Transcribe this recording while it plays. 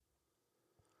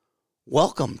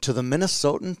Welcome to the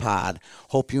Minnesotan Pod.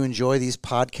 Hope you enjoy these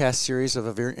podcast series of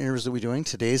interviews that we're doing.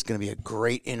 Today is going to be a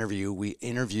great interview. We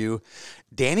interview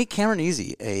Dani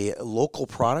Cameranesi, a local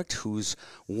product who's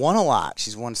won a lot.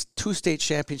 She's won 2 state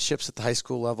championships at the high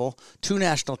school level, 2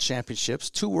 national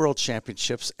championships, 2 world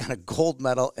championships, and a gold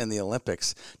medal in the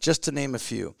Olympics, just to name a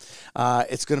few.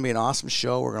 It's going to be an awesome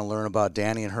show. We're going to learn about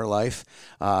Dani and her life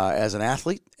as an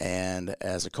athlete and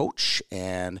as a coach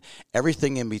and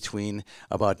everything in between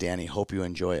about Dani. Hope you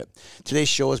enjoy it. Today's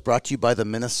show is brought to you by the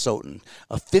Minnesotan.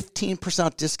 A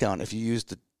 15% discount if you use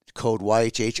the code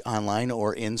YHH online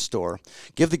or in store.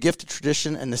 Give the gift of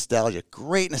tradition and nostalgia.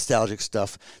 Great nostalgic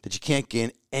stuff that you can't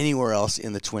get anywhere else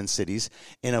in the Twin Cities,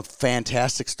 in a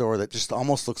fantastic store that just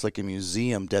almost looks like a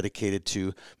museum dedicated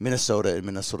to Minnesota and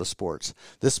Minnesota sports.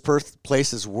 This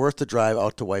place is worth the drive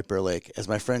out to White Bear Lake. As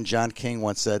my friend John King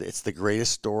once said, it's the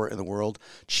greatest store in the world.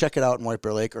 Check it out in White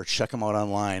Bear Lake or check them out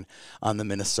online on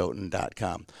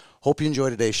theminnesotan.com. Hope you enjoy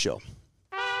today's show.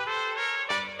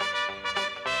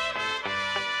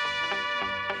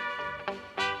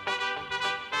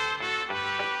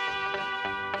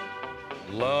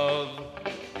 Love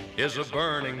is a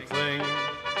burning thing,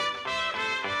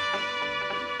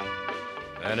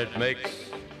 and it makes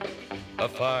a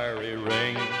fiery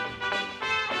ring.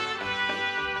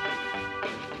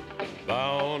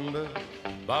 Bound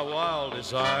by wild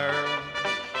desire,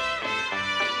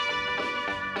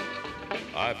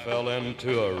 I fell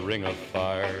into a ring of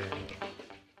fire.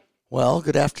 Well,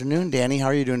 good afternoon, Dani. How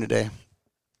are you doing today?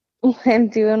 I'm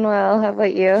doing well. How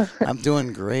about you? I'm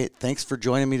doing great. Thanks for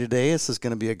joining me today. This is going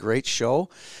to be a great show.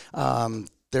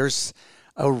 There's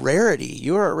a rarity.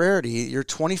 You are a rarity. You're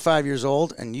 25 years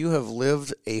old, and you have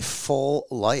lived a full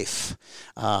life.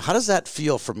 How does that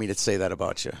feel for me to say that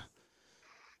about you?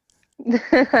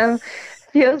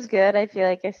 Feels good. I feel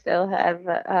like I still have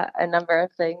a number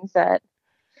of things that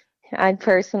I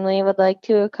personally would like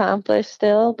to accomplish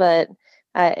still, but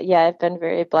I've been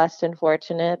very blessed and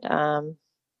fortunate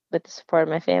with the support of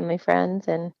my family, friends,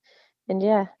 and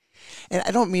yeah. And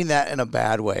I don't mean that in a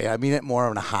bad way. I mean it more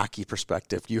in a hockey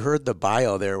perspective. You heard the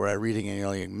bio there where I'm reading,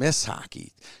 and you miss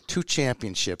hockey. 2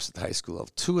 championships at the high school level,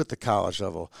 2 at the college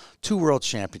level, 2 world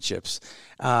championships,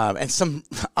 and some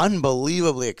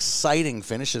unbelievably exciting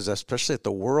finishes, especially at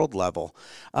the world level.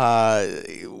 How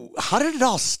did it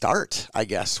all start, I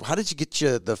guess? How did you get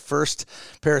you the first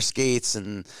pair of skates?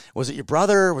 And was it your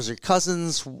brother? Was it your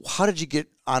cousins? How did you get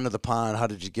onto the pond? How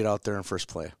did you get out there in first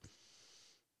play?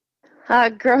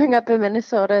 Growing up in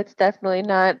Minnesota, it's definitely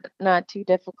not too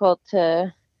difficult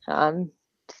to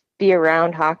be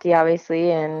around hockey,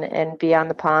 obviously, and be on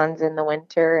the ponds in the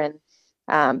winter.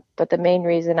 And but the main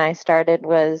reason I started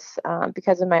was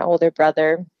because of my older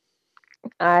brother.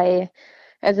 As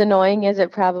annoying as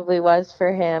it probably was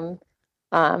for him,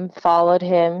 followed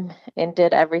him and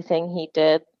did everything he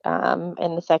did.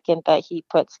 And the second that he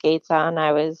put skates on,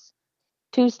 I was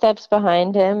 2 steps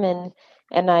behind him,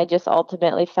 and I just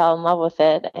ultimately fell in love with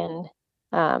it. And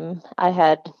I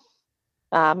had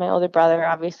my older brother,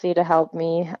 obviously, to help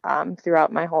me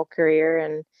throughout my whole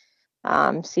career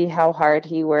and see how hard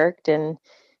he worked. And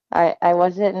I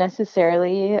wasn't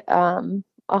necessarily a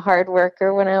hard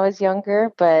worker when I was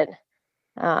younger, but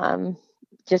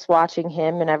just watching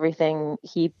him and everything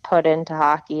he put into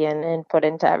hockey and put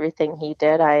into everything he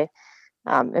did, I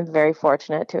am very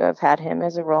fortunate to have had him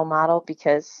as a role model,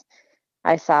 because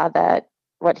I saw that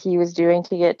what he was doing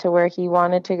to get to where he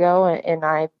wanted to go, and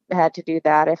I had to do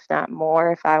that, if not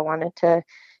more, if I wanted to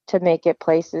make it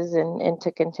places and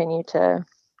to continue to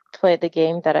play the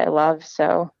game that I love.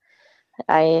 So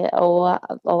I owe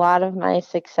a lot of my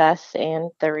success and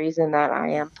the reason that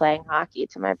I am playing hockey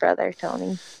to my brother,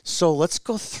 Tony. So let's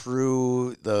go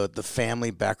through the family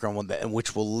background,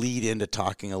 which will lead into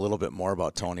talking a little bit more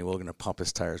about Tony. We're going to pump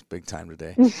his tires big time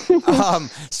today.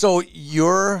 So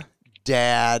your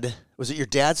dad, was it your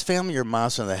dad's family or your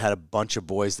mom's family that had a bunch of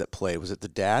boys that played? Was it the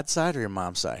dad's side or your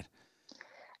mom's side?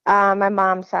 My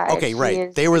mom's side. Okay,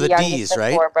 right. They were the D's,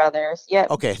 right? 4 brothers.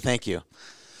 Yep. Okay, thank you.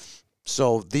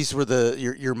 So these were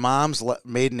your mom's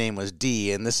maiden name was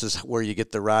D, and this is where you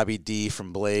get the Robbie D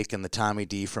from Blake and the Tommy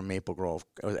D from Maple Grove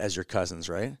as your cousins,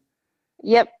 right?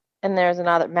 Yep. And there's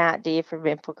another Matt D from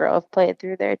Maple Grove played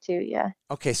through there too, yeah.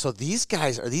 Okay, so these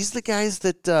guys, are these the guys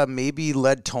that maybe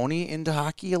led Tony into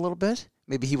hockey a little bit?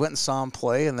 Maybe he went and saw him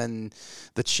play and then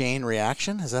the chain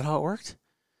reaction? Is that how it worked?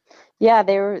 Yeah,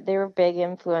 they were big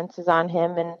influences on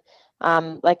him. And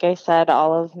like I said,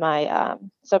 all of my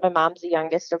so my mom's the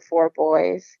youngest of 4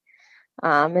 boys.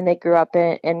 And they grew up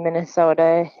in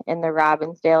Minnesota in the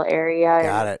Robbinsdale area.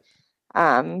 Got it.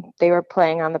 They were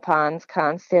playing on the ponds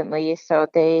constantly, so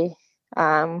they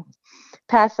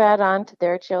pass that on to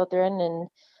their children.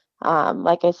 And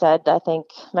like I said, I think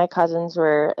my cousins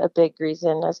were a big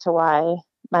reason as to why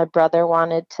my brother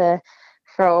wanted to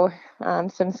throw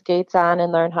some skates on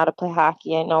and learn how to play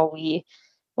hockey. I know we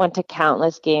went to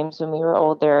countless games when we were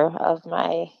older of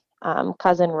my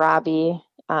cousin Robbie,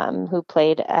 who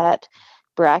played at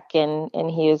Breck, and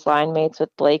he was line mates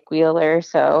with Blake Wheeler.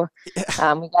 So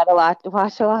we got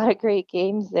watch a lot of great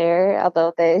games there,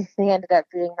 although they ended up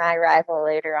being my rival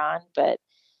later on. But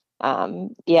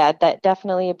yeah, that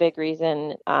definitely a big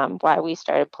reason why we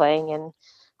started playing, and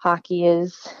hockey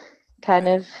is kind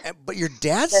of But your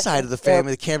dad's just side of the instilled.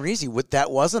 family, the Cameranesi,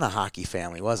 that wasn't a hockey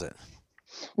family, was it?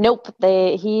 Nope,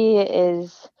 he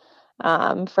is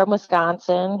from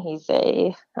Wisconsin. He's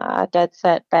a dead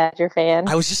set Badger fan.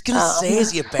 I was just gonna say, Um,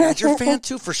 is he a Badger fan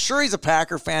too? For sure, he's a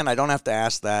Packer fan. I don't have to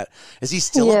ask that. Is he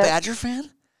still a yeah, Badger fan?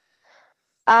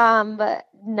 but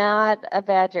not a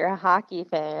Badger hockey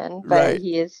fan, but Right.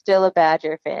 he is still a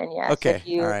Badger fan. Yes, if Okay. All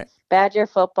you right. Badger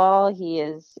football,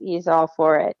 he's all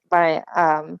for it. My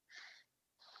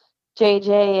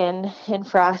JJ and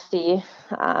Frosty,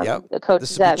 Yep. the This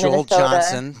coaches would be at Joel Minnesota.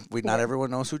 Johnson. Not Yeah.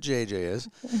 everyone knows who JJ is.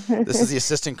 This is the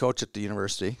assistant coach at the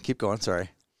university. Keep going. Sorry.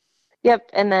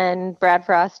 Yep, and then Brad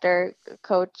Froster,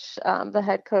 coach, the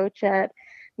head coach at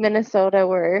Minnesota,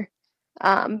 were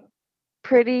um,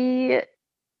 pretty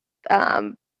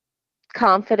um,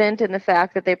 confident in the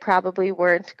fact that they probably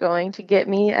weren't going to get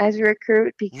me as a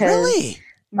recruit because Really?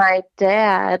 my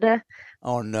dad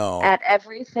Oh no. at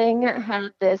everything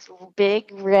had this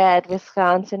big red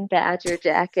Wisconsin Badger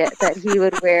jacket that he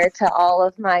would wear to all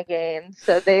of my games.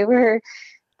 So they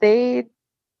they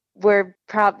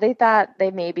thought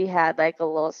they maybe had like a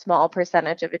little small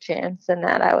percentage of a chance and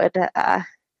that I would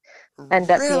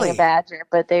end up being a Really? Badger,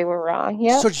 but they were wrong.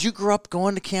 So Yep. did you grow up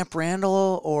going to Camp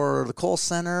Randall or the Cole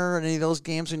Center or any of those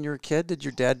games when you were a kid? Did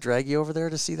your dad drag you over there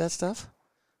to see that stuff?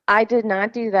 I did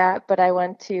not do that, but I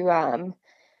went to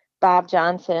Bob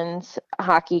Johnson's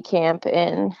hockey camp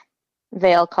in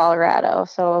Vail, Colorado.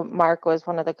 So Mark was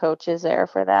one of the coaches there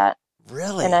for that.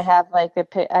 And I Really? have like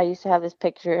I used to have this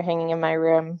picture hanging in my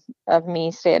room of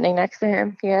me standing next to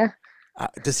him. Yeah.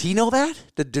 Does he know that?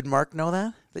 Did Mark know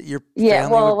that your Yeah,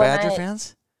 family were well, Badger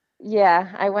fans?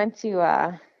 I went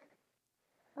to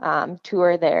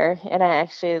tour there, and I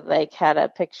actually like had a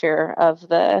picture of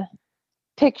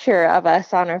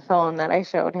us on our phone that I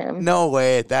showed him. No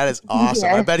way. That is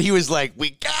awesome. I Yeah. bet he was like,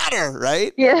 "We got her,"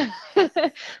 right? Yeah.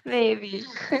 Maybe.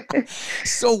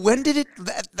 So when did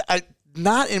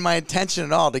not in my intention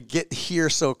at all to get here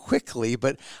so quickly,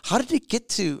 but how did you get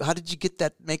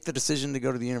that, make the decision to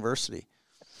go to the university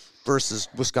versus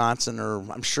Wisconsin, or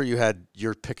I'm sure you had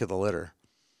your pick of the litter.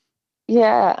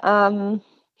 Yeah,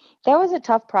 that was a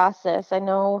tough process. I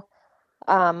know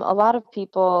a lot of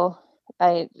people.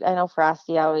 I know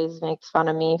Frosty always makes fun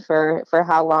of me for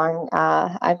how long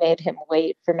I made him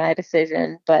wait for my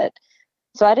decision, but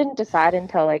so I didn't decide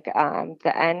until like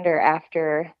the end or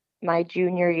after my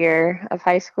junior year of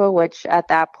high school, which at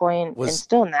that point and Was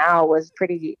still now was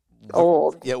pretty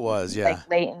old, It was, like yeah.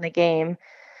 late in the game.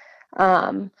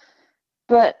 Um,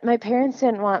 but my parents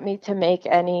didn't want me to make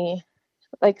any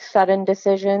like sudden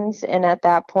decisions, and at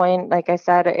that point, like I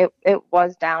said, it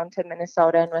was down to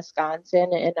Minnesota and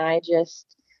Wisconsin, and I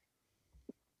just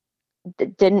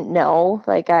didn't know.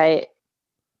 Like I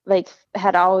like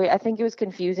had always I think it was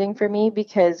confusing for me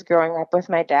because growing up with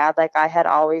my dad, like I had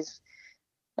always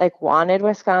like wanted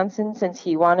Wisconsin since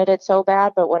he wanted it so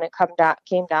bad, but when it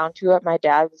came down to it, my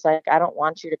dad was like, I don't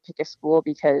want you to pick a school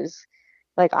because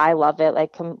like I love it,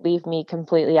 like leave me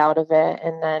completely out of it.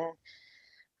 And then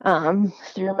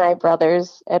through my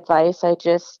brother's advice, I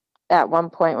just at one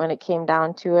point when it came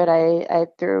down to it, I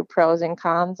threw pros and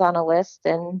cons on a list,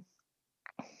 and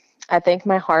I think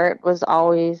my heart was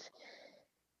always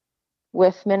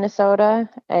with Minnesota.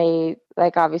 I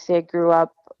like obviously I grew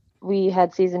up, we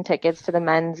had season tickets to the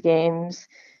men's games,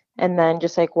 and then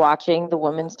just like watching the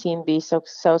women's team be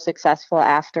so successful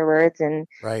afterwards,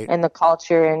 Right. and the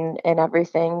culture and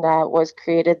everything that was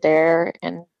created there,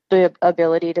 and the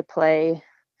ability to play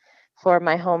for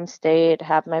my home state,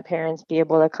 have my parents be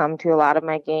able to come to a lot of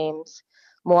my games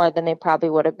more than they probably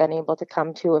would have been able to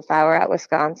come to if I were at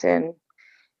Wisconsin.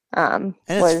 And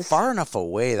it's Was far enough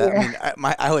away that, I Yeah. mean,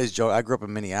 I always joke. I grew up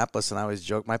in Minneapolis, and I always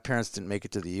joke my parents didn't make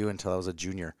it to the U until I was a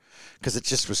junior, because it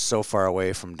just was so far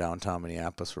away from downtown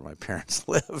Minneapolis where my parents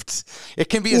lived. It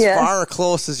can be as Yeah. far or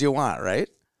close as you want, right?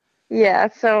 Yeah,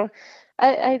 so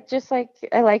I just like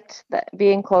I liked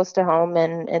being close to home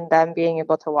and them being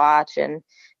able to watch, and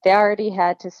they already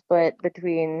had to split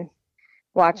between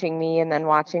watching me and then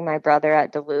watching my brother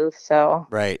at Duluth. So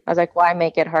Right. I was like, why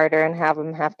make it harder and have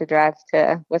them have to drive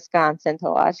to Wisconsin to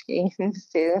watch games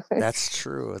too? That's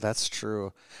true. That's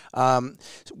true. Um,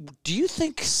 do you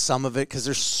think some of it, because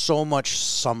there's so much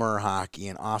summer hockey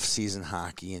and off-season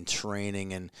hockey and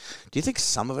training, and do you think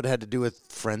some of it had to do with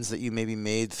friends that you maybe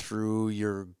made through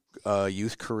your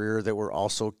youth career that were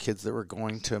also kids that were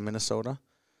going to Minnesota?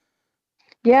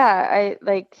 Yeah,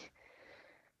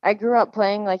 I grew up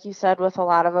playing, like you said, with a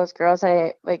lot of those girls.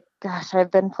 Gosh, I've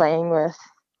been playing with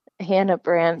Hannah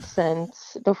Brandt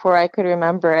since before I could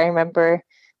remember. I remember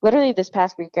literally this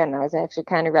past weekend, I was actually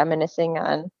kind of reminiscing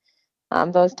on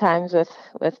those times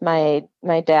with my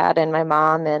dad and my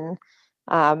mom, and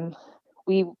um,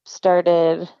 we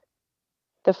started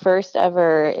the first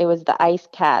ever. It was the Ice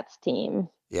Cats team.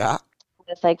 Yeah.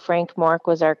 It's like Frank Mork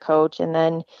was our coach, and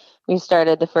then we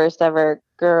started the first ever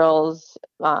girls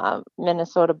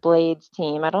Minnesota Blades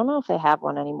team. I don't know if they have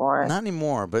one anymore. Not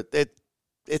anymore, but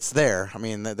it's there. I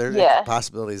mean, there Yeah,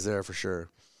 possibilities there for sure.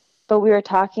 but we were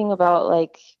talking about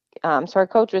so our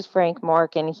coach was Frank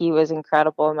Mork, and he was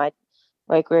incredible.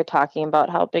 We were talking about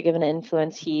how big of an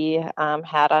influence he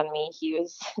had on me. He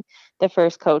was the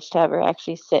first coach to ever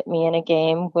actually sit me in a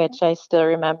game, which I still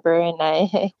remember, and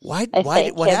I Why? I Why thank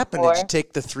did what him happened? Did you for.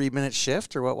 take the 3-minute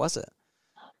shift, or what was it?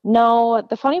 No,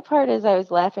 the funny part is I was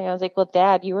laughing. I was like, "Well,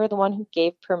 Dad, you were the one who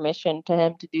gave permission to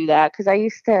him to do that." Because I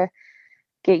used to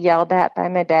get yelled at by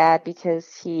my dad because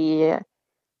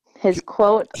his He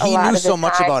quote a he lot knew of the so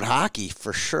much time, about hockey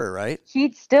for sure, right?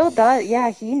 he still does.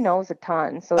 Yeah, he knows a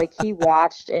ton. So like he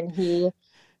watched and he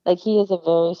is a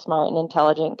very smart and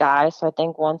intelligent guy. So I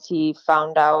think once he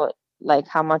found out like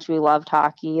how much we loved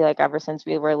hockey, like ever since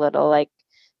we were little, like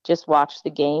just watch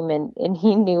the game and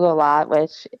he knew a lot,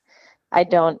 which I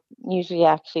don't usually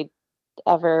actually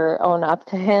ever own up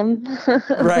to him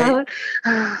Right. about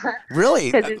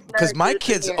Really? because it's Because not my good to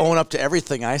kids hear. own up to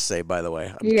everything I say, by the way.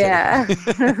 I'm kidding. Yeah.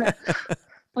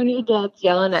 When your dad's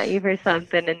yelling at you for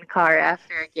something in the car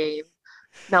after a game.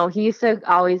 No, he used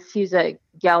to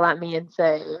yell at me and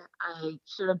say, I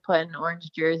should have put an orange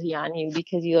jersey on you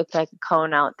because you look like a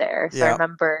cone out there. So I Yeah.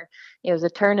 remember it was a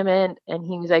tournament and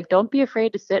he was like, don't be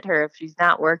afraid to sit her if she's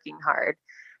not working hard.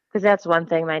 Because that's one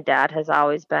thing my dad has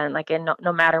always been like, and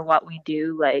no matter what we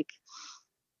do, like,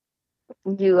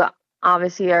 you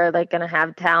obviously are like going to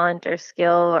have talent or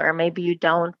skill, or maybe you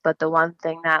don't. But the one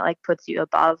thing that like puts you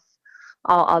above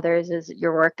all others is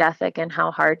your work ethic and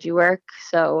how hard you work.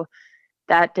 So,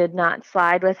 that did not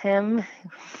slide with him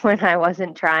when I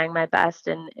wasn't trying my best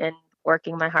and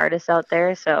working my hardest out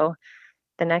there. So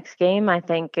the next game, I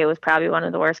think it was probably one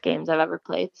of the worst games I've ever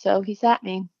played. So he sat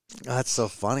me. That's so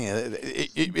funny.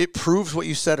 It proves what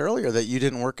you said earlier that you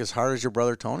didn't work as hard as your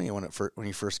brother Tony when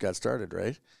you first got started,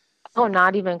 right? Oh,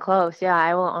 not even close. Yeah,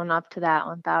 I will own up to that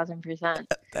 1000%.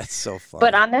 That's so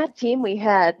But funny. on that team, we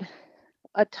had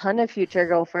a ton of future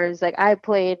gophers. Like I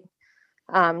played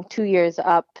 2 years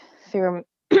up through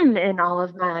in all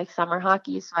of my like summer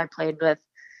hockey. So I played with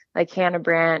like Hannah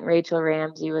Brandt, Rachel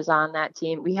Ramsey was on that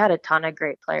team. We had a ton of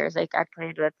great players. Like I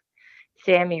played with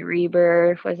Sammy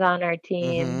Reber was on our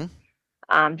team.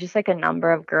 Mm-hmm. Just like a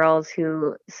number of girls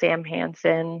who Sam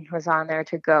Hansen was on there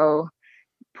to go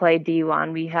play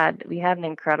D1. We had an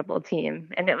incredible team,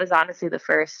 and it was honestly the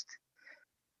first.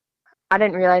 I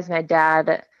didn't realize my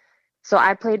dad. So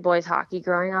I played boys hockey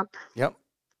growing up. Yep.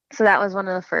 So that was one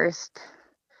of the first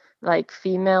like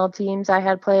female teams I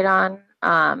had played on.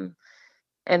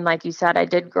 And like you said, I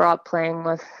did grow up playing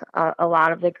with a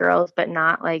lot of the girls, but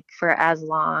not like for as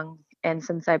long. And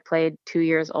since I played 2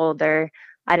 years older,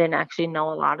 I didn't actually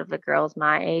know a lot of the girls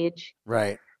my age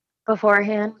Right.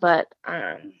 beforehand, but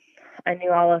I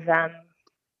knew all of them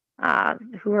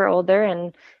who were older,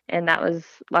 and that was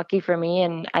lucky for me.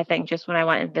 And I think just when I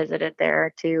went and visited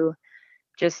there too,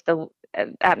 just the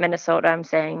at Minnesota, I'm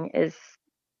saying is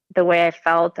the way I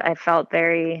felt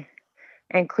very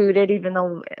included, even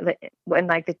though in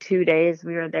like the 2 days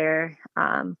we were there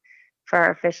for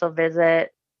our official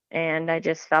visit, and I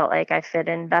just felt like I fit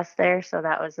in best there. So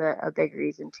that was a big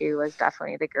reason too, was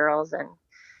definitely the girls, and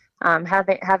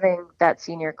having that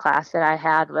senior class that I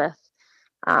had with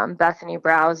Bethany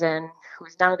Browsen,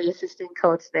 who's now the assistant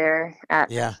coach there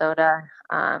at Yeah. Minnesota.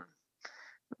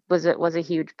 Was a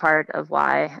huge part of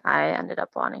why I ended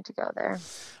up wanting to go there.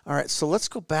 All right, so let's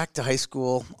go back to high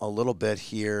school a little bit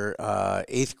here.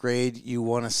 Eighth grade, you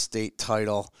won a state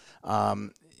title,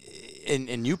 and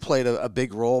you played a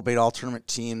big role, made all tournament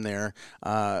team there.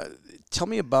 Tell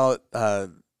me about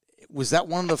was that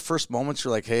one of the first moments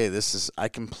you're like, hey, I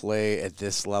can play at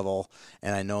this level,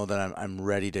 and I know that I'm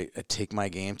ready to take my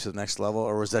game to the next level,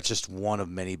 or was that just one of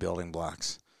many building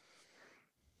blocks?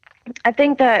 I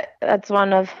think that's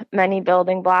one of many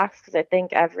building blocks because I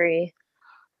think every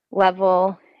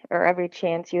level or every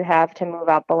chance you have to move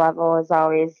up a level is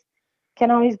always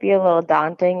can always be a little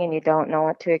daunting and you don't know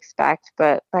what to expect.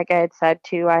 But like I had said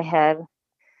too, I had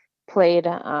played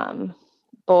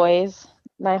boys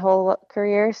my whole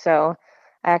career, so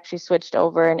I actually switched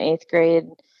over in 8th grade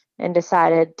and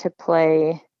decided to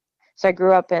play. So I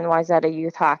grew up in Wayzata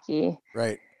youth hockey,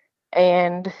 Right.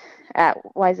 and at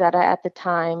Wayzata at the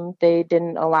time they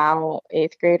didn't allow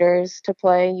 8th graders to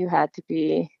play. You had to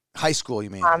be High school, you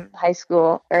mean? high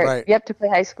school, or Right. you have to play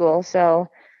high school. So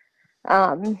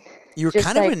um, You were just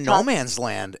kind of like in no talk, man's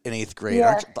land in 8th grade, yeah.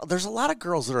 aren't you? There's a lot of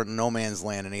girls that are in no man's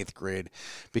land in 8th grade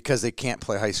because they can't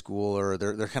play high school or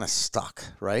they're kind of stuck,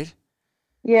 right?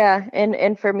 Yeah,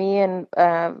 and for me and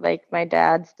like my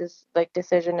dad's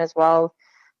decision as well,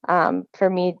 for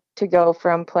me to go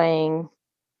from playing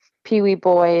Pee Wee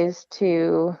boys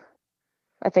to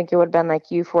I think it would have been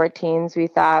like U14s, we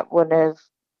thought would have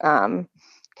um,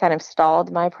 kind of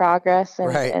stalled my progress and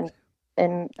Right.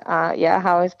 yeah,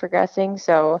 how I was progressing.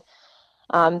 So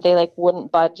they like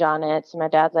wouldn't budge on it. So my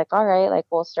dad's like, all right, like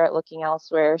we'll start looking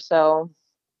elsewhere. So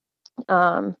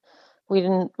um, we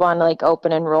didn't want to like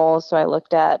open enroll, so I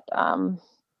looked at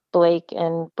Blake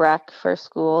and Breck for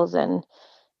schools and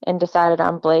decided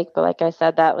on Blake. But like I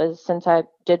said, that was since I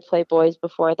did play boys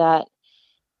before that.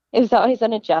 It was always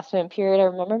an adjustment period. I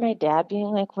remember my dad being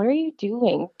like, "What are you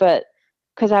doing?" But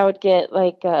because I would get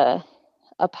like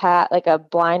like a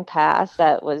blind pass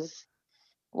that was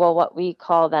well, what we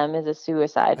call them is a I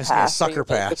suicide was gonna pass. So you're sucker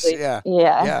pass. basically, Yeah.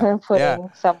 Yeah. yeah, Yeah. putting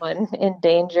someone in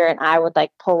danger. And I would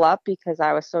like pull up because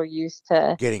I was so used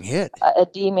to Getting hit. a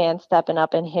D man stepping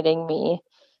up and hitting me.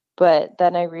 But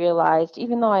then I realized,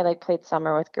 even though I like played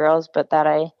summer with girls, but that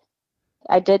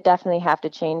I did definitely have to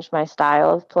change my style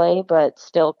of play, but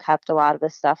still kept a lot of the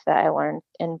stuff that I learned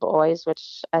in boys,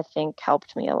 which I think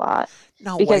helped me a lot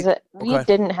No, because white. we Okay.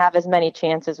 didn't have as many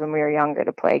chances when we were younger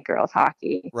to play girls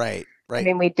hockey. Right. I Right.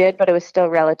 mean, we did, but it was still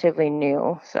relatively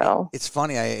new. So, It's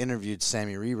funny. I interviewed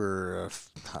Sammy Reber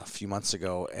a few months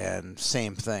ago, and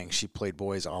same thing. She played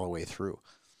boys all the way through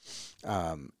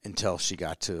until she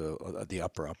got to the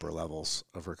upper levels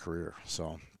of her career.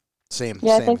 So same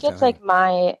yeah, I same think kind of it's thing.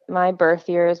 like my birth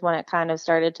year is when it kind of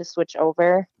started to switch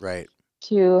over Right.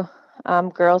 to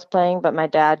girls playing, but my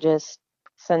dad just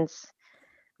since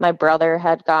my brother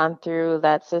had gone through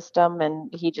that system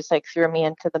and he just like threw me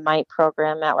into the MITE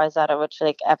program at Wayzata, which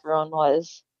like everyone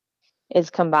was is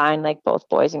combined, like both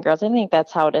boys and girls. I think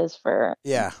that's how it is for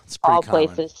Yeah, it's pretty all common.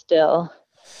 places still.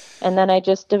 And then I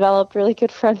just developed really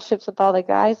good friendships with all the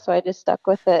guys, so I just stuck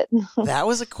with it. That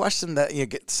was a question that you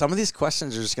get. Some of these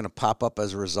questions are just going to pop up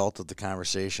as a result of the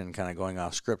conversation, kind of going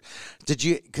off script. Did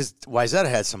you? Because Wayzata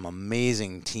had some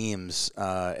amazing teams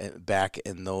back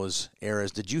in those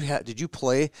eras. Did you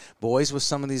play boys with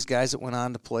some of these guys that went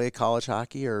on to play college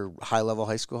hockey or high level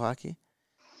high school hockey?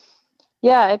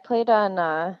 Yeah, I played on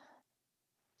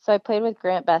so I played with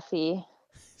Grant Bessie,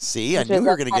 See, I which knew was we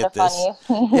were going to kind get of this.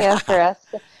 funny, yeah, Yeah, for us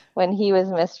when he was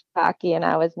Miss Hockey and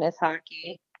I was Miss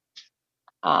Hockey.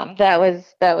 That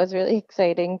was really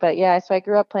exciting. But yeah, so I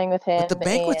grew up playing with but the him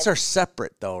banquets and are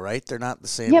separate, though, right? They're not the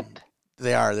yep, same.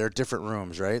 They are. They're different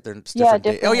rooms, right? They're it's yeah, different day.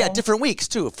 Oh different yeah, rooms. different weeks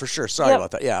too, for sure. Sorry Yep.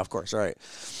 about that. Yeah, of course. All right.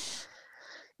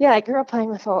 Yeah, I grew up playing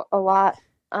with a lot.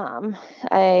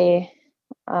 I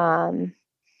um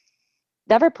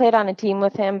never played on a team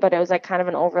with him, but it was like kind of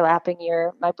an overlapping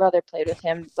year. My brother played with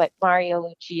him, like Mario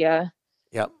Lucia.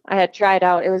 Yep. I had tried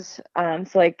out. It was so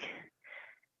like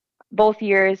both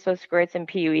years, so squirts and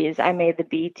peewees. I made the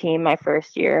B team my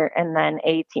first year and then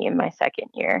A team my second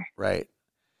year. Right.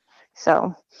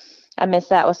 So I missed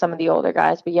that with some of the older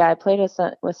guys. But yeah, I played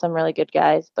with some really good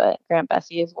guys. But Grant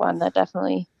Bessie is one that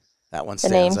definitely That one the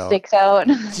stands name out. sticks out.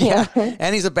 Yeah, Yeah,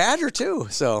 and he's a Badger too.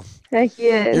 So yeah, he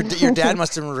is. your dad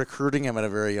must have been recruiting him at a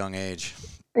very young age.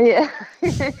 Yeah,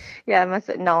 yeah. I must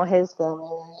know his family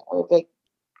were big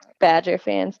Badger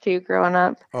fans too growing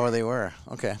up. Oh, they were.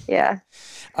 Okay. Yeah.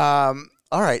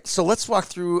 All right. So let's walk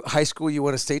through high school. You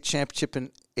won a state championship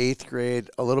in 8th grade,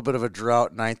 a little bit of a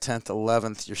drought, 9th, 10th,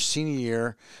 11th. Your senior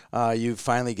year, you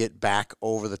finally get back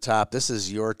over the top. This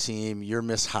is your team, your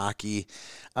Miss Hockey.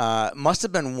 Must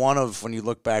have been when you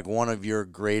look back, one of your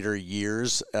greater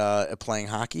years at playing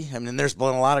hockey. I mean, there's been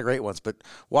a lot of great ones, but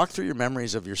walk through your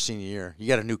memories of your senior year. You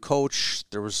got a new coach.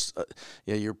 There was,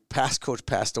 your past coach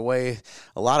passed away.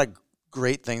 A lot of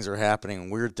great things are happening,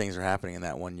 and weird things are happening in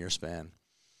that 1 year span.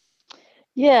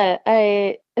 Yeah,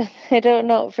 I I don't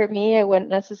know. For me, I wouldn't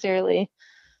necessarily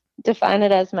define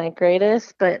it as my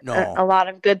greatest, but No. a lot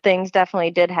of good things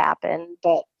definitely did happen.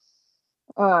 But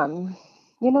um,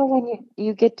 When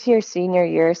you get to your senior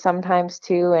year sometimes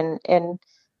too, and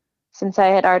since I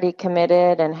had already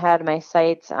committed and had my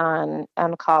sights on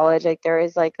college, like there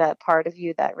is like that part of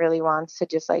you that really wants to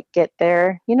just like get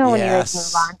there. When you like move Yes.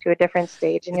 on to a different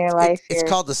stage in your life, It's you're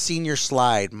called the senior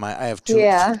slide. I have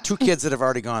yeah. two kids that have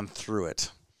already gone through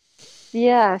it.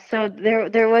 Yeah, so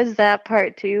there was that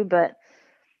part too, but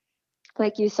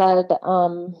like you said,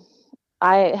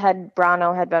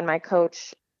 Brano had been my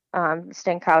coach,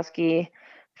 Stankowski,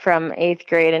 from 8th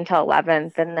grade until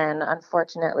 11th, and then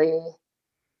unfortunately,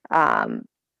 um,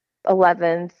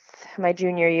 11th, my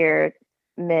junior year,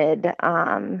 mid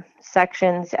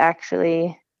sections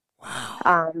actually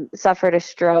Wow. suffered a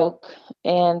stroke,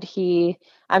 and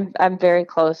I'm very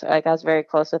close. Like I was very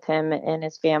close with him and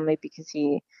his family because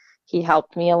he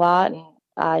helped me a lot, and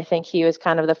I think he was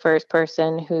kind of the first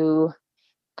person who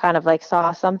kind of like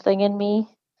saw something in me,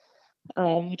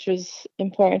 which was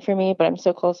important for me. But I'm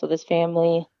so close with his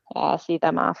family. See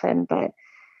them often, but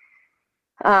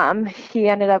he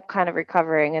ended up kind of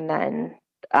recovering, and then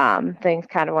things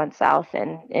kind of went south,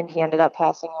 and he ended up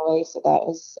passing away. So that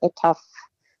was a tough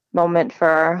moment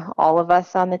for all of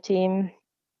us on the team,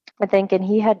 I think. And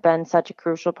he had been such a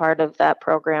crucial part of that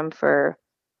program for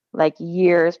like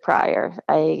years prior.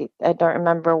 I don't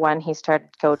remember when he started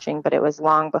coaching, but it was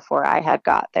long before I had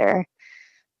got there.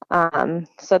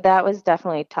 So that was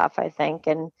definitely tough, I think,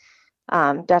 and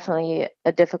definitely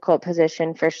a difficult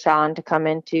position for Sean to come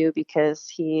into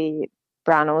because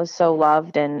Brown was so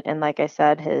loved, and like I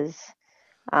said, his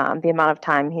the amount of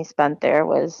time he spent there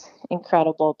was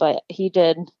incredible. But he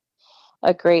did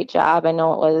a great job. I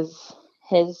know it was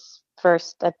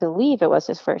I believe it was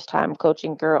his first time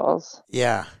coaching girls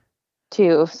Yeah.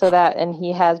 too. And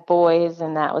he has boys,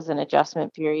 and that was an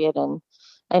adjustment period. And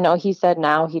I know he said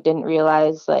now he didn't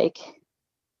realize like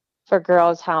for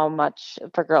girls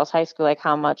high school, like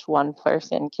how much one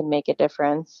person can make a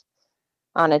difference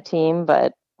on a team.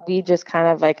 But we just kind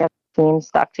of like a team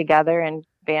stuck together and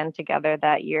band together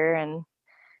that year, and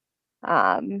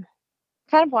um,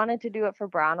 kind of wanted to do it for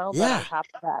Brano, but Yeah. on top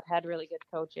of that, had really good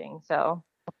coaching. So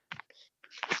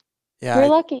Yeah. we're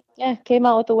lucky. Yeah, came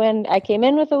out with a win. I came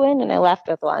in with a win and I left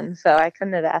with one. So I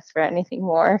couldn't have asked for anything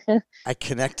more. I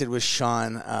connected with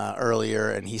Sean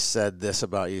earlier, and he said this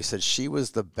about you. He said, she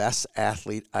was the best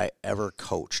athlete I ever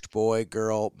coached. Boy,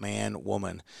 girl, man,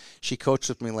 woman. She coached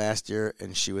with me last year,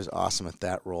 and she was awesome at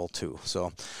that role, too.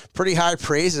 So pretty high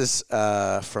praises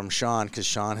from Sean, because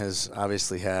Sean has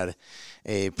obviously had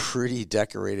a pretty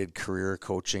decorated career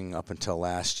coaching up until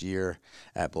last year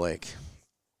at Blake.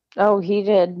 Oh, he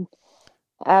did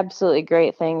absolutely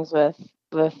great things with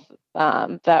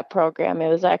that program. It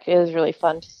was really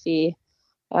fun to see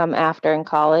after in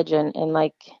college, and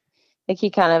like he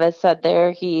kind of has said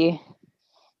there, he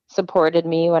supported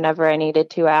me whenever I needed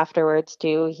to afterwards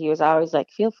too. He was always like,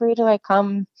 feel free to like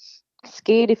come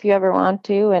skate if you ever want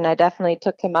to, and I definitely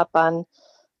took him up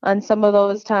on some of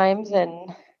those times.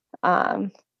 And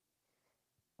um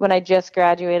when I just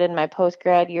graduated my post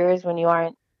grad years, when you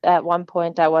aren't at one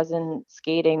point, I wasn't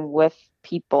skating with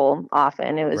people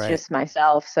often. It was Right. just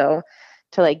myself. So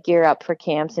to like gear up for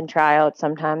camps and tryouts,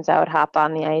 sometimes I would hop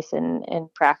on the ice and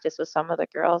practice with some of the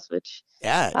girls, which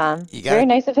Yeah, you got very it.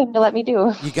 nice of him to let me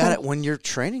do. You got it. When you're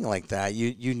training like that,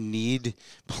 you need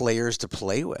players to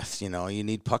play with. You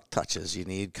need puck touches. You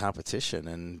need competition.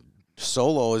 And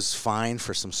solo is fine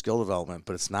for some skill development,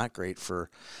 but it's not great for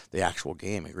the actual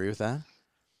game. Agree with that?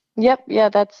 Yep, yeah,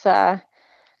 that's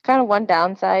kind of one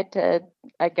downside to,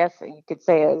 I guess you could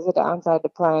say is a downside to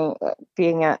playing,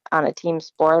 being on a team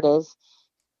sport is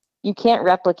you can't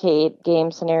replicate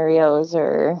game scenarios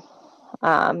or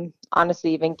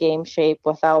honestly even game shape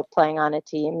without playing on a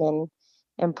team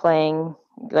and playing,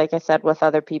 like I said, with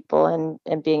other people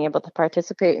and being able to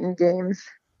participate in games.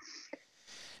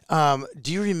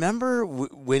 Do you remember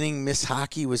winning Miss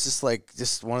Hockey? Was this like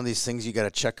just one of these things you got to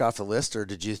check off the list, or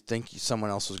did you think someone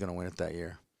else was going to win it that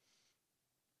year?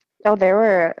 Oh, there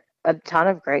were a ton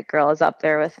of great girls up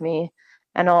there with me.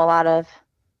 I know a lot of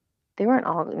they weren't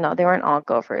all no, they weren't all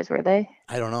Gophers, were they?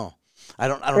 I don't know. I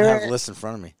don't There have the were list in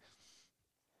front of me.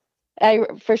 I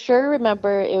for sure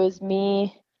remember it was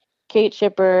me, Kate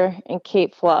Shipper, and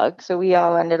Kate Flug. So we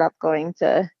all ended up going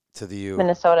to To the U.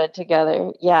 Minnesota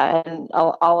together. Yeah, and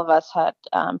all of us had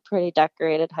pretty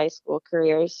decorated high school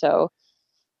careers. So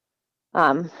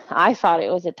I thought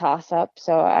it was a toss up.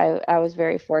 So I was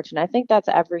very fortunate. I think that's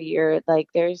every year. Like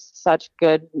there's such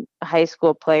good high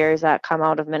school players that come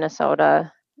out of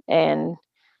Minnesota. And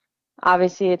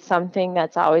obviously it's something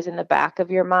that's always in the back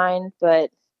of your mind,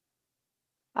 but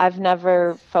I've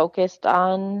never focused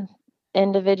on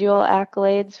individual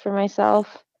accolades for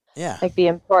myself. Yeah. Like the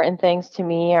important things to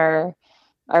me are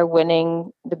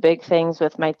winning the big things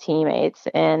with my teammates.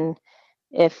 And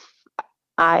if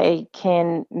I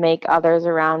can make others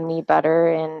around me better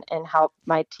and help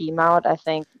my team out, I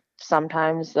think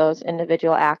sometimes those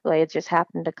individual accolades just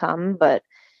happen to come, but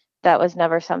that was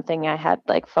never something I had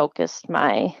like focused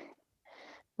my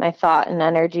thought and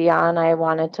energy on. I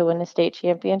wanted to win a state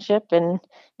championship, and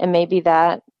maybe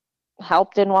that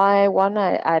helped in why I won.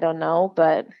 I don't know,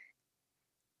 but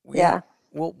Yeah. yeah.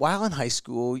 Well, while in high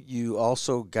school, you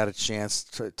also got a chance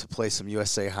to play some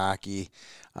USA hockey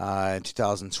in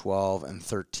 2012 and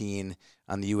 13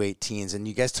 on the U18s, and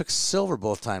you guys took silver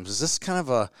both times. Is this kind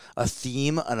of a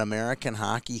theme, an American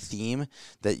hockey theme,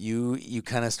 that you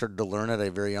kind of started to learn at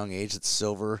a very young age that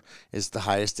silver is the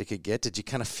highest it could get? Did you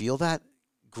kind of feel that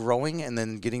growing and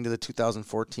then getting to the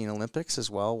 2014 Olympics as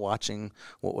well, watching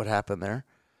what would happen there?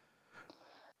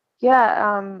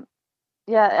 Yeah,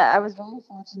 yeah, I was very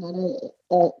fortunate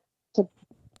to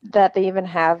that they even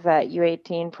have that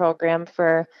U18 program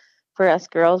for us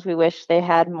girls. We wish they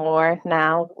had more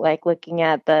now, like looking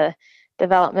at the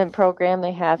development program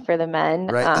they have for the men.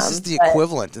 Right. This is the But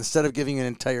equivalent. Instead of giving you an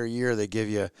entire year, they give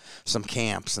you some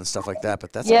camps and stuff like that.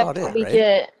 But that's yep, about it, we right?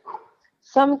 get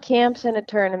some camps in a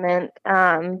tournament,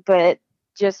 but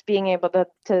just being able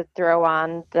to throw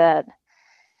on that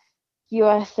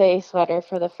USA sweater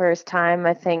for the first time,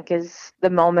 I think is the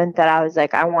moment that I was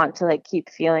like, I want to like keep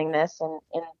feeling this and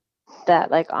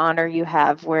that like honor you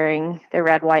have wearing the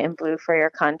red, white, and blue for your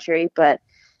country. But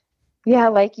yeah,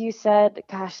 like you said,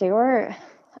 gosh, they were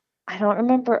I don't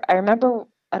remember I don't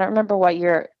remember what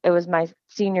year it was. My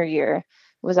senior year.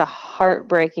 It was a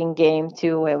heartbreaking game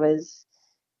too. It was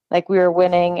like we were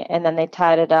winning and then they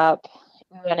tied it up.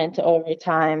 We went into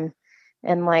overtime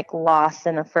and like lost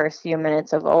in the first few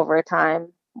minutes of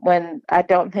overtime when I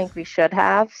don't think we should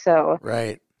have. So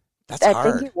Right. That's I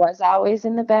think hard. it was always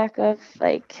in the back of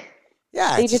like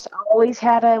Yeah, they it's just just always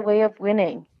had a way of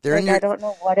winning. they're in Like I your. don't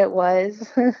know what it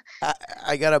was. I,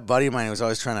 I got a buddy of mine who was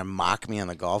always trying to mock me on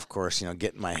the golf course,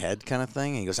 get in my head kind of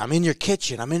thing. And he goes, "I'm in your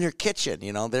kitchen. I'm in your kitchen."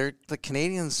 They're the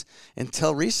Canadians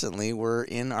until recently were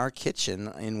in our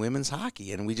kitchen in women's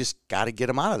hockey, and we just got to get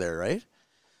them out of there, right?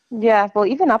 Yeah, well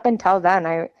even up until then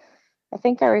I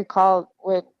think I recall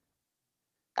with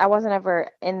I wasn't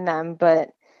ever in them,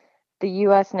 but the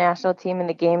US national team in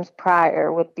the games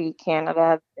prior would beat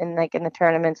Canada and like in the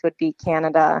tournaments would beat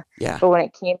Canada. Yeah. But when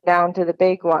it came down to the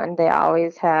big one, they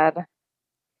always had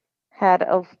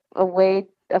a way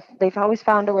of, they've always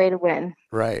found a way to win.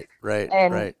 Right. Right.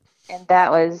 And Right. and that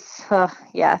was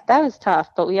yeah, that was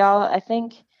tough. But we all I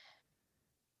think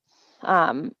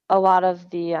a lot of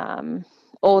the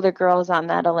older girls on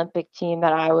that Olympic team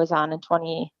that I was on in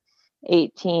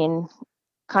 2018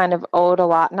 kind of owed a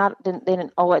lot. Not didn't they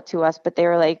didn't owe it to us, but they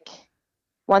were like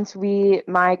once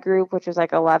my group, which was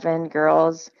like 11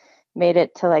 girls, made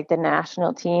it to like the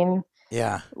national team,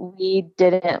 Yeah. we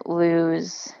didn't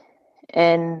lose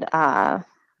in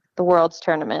the world's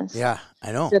tournaments. Yeah.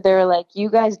 I know. So they were like, you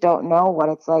guys don't know what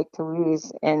it's like to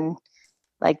lose in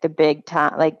like the big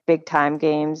time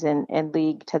games and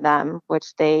league to them,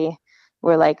 which they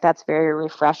were like, that's very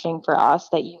refreshing for us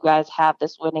that you guys have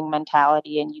this winning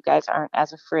mentality and you guys aren't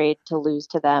as afraid to lose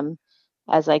to them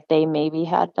as like they maybe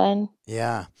had been.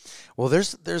 Yeah. Well,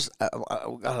 there's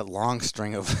got a long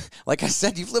string of, like I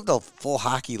said, you've lived a full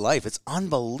hockey life. It's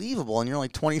unbelievable, and you're only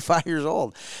 25 years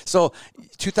old. So,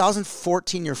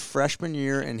 2014, your freshman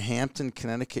year in Hampton,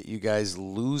 Connecticut, you guys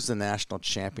lose the national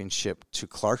championship to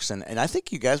Clarkson, and I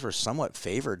think you guys were somewhat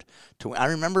favored to. I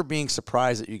remember being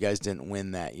surprised that you guys didn't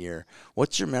win that year.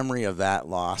 What's your memory of that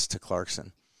loss to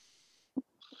Clarkson?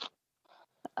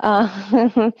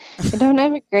 I don't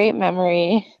have a great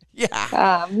memory.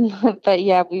 Yeah. But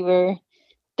yeah, we were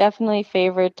definitely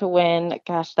favored to win.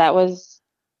 Gosh, that was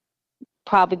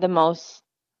probably the most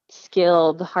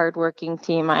skilled, hardworking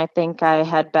team I think I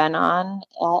had been on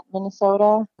at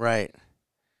Minnesota. Right.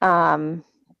 Um,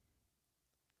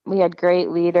 we had great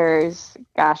leaders.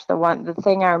 Gosh, the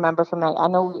thing I remember from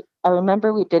that, I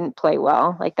remember we didn't play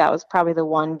well. Like that was probably the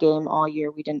one game all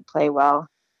year we didn't play well.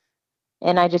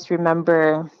 And I just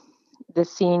remember the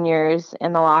seniors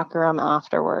in the locker room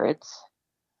afterwards,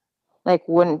 like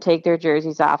wouldn't take their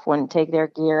jerseys off, wouldn't take their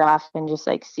gear off, and just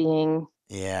like seeing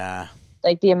Yeah.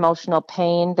 like the emotional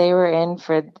pain they were in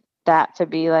for that to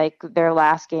be like their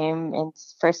last game, and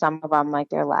for some of them like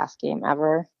their last game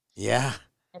ever. Yeah.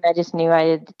 And I just knew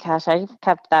I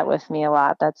kept that with me a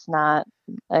lot. That's not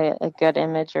a good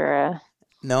image or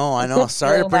No, I a know. good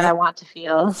feeling that I want to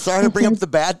feel. Sorry to bring up the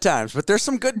bad times, but there's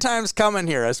some good times coming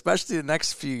here, especially the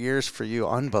next few years for you.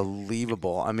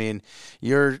 Unbelievable. I mean,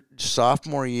 your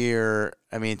sophomore year,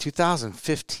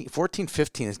 2015, 14,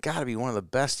 15 has got to be one of the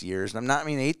best years. And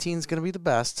 18 is going to be the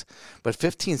best, but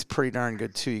 15 is pretty darn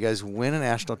good too. You guys win a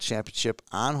national championship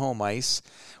on home ice.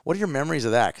 What are your memories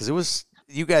of that? Because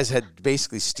you guys had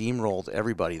basically steamrolled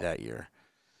everybody that year.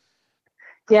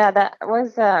 Yeah, that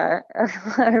was a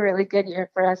really good year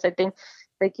for us. I think,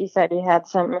 like you said, we had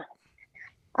some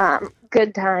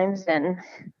good times, and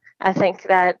I think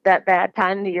that bad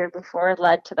time the year before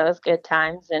led to those good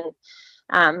times,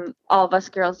 and all of us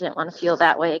girls didn't want to feel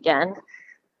that way again.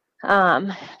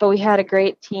 But we had a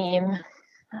great team,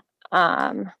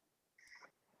 and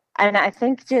I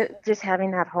think just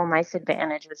having that home ice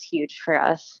advantage was huge for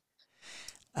us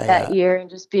that year, and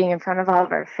just being in front of all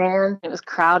of our fans. It was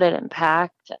crowded and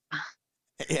packed.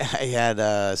 Yeah, I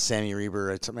had Sammy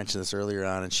Reber, I mentioned this earlier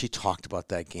on, and she talked about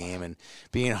that game and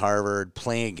being at Harvard,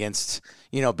 playing against,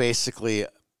 basically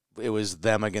it was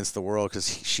them against the world,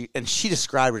 because she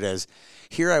described it as,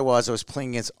 here I was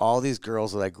playing against all these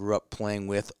girls that I grew up playing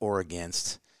with or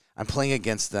against. I'm playing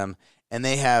against them, and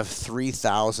they have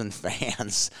 3,000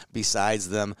 fans besides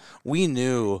them. We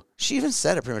knew, she even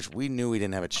said it pretty much, we knew we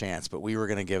didn't have a chance, but we were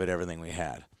going to give it everything we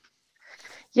had.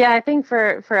 Yeah, I think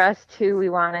for us too, we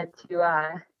wanted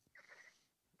to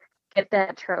get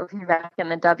that trophy back in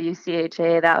the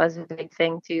WCHA. That was a big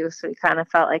thing too. So we kind of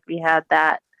felt like we had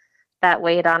that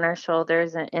weight on our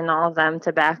shoulders, and all of them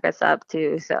to back us up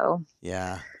too. So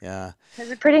yeah, it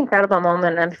was a pretty incredible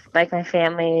moment. And like my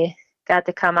family got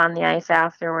to come on the ice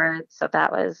afterwards, so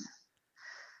that was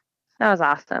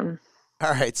awesome. All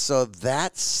right, so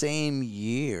that same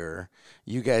year,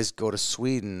 you guys go to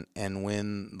Sweden and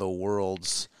win the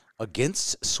Worlds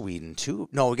against Sweden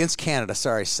against Canada.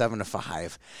 Sorry,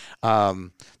 7-5.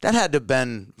 That had to have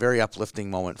been a very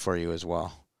uplifting moment for you as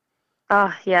well.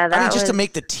 Oh yeah, just to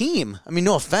make the team.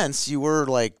 No offense, you were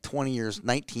like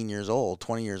 19 years old,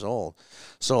 20 years old,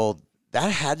 so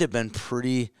that had to have been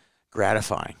pretty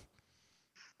gratifying.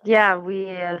 Yeah,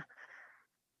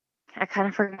 I kind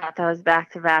of forgot that was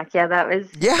back to back. Yeah, that was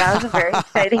a very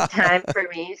exciting time for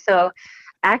me. So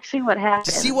actually what happened,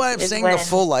 to see why I'm saying the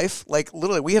full life, like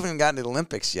literally we haven't even gotten to the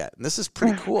Olympics yet, and this is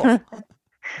pretty cool.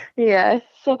 Yeah,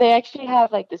 so they actually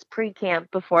have like this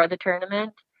pre-camp before the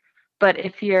tournament, but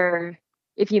if you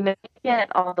make it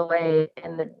all the way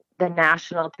in the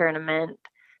national tournament,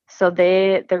 so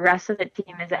the rest of the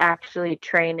team is actually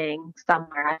training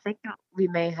somewhere. I think we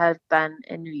may have been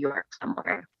in New York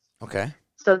somewhere. Okay.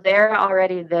 So they're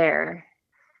already there,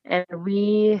 and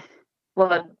we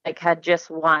had just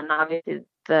won obviously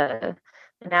the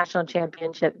national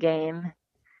championship game.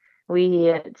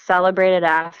 We celebrated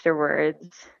afterwards,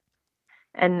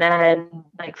 and then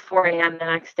like 4 a.m. the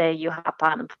next day, you hop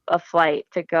on a flight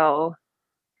to go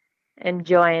and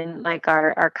join like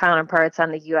our counterparts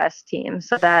on the U.S. team.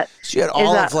 So you had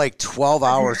all of like 12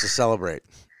 hours to celebrate.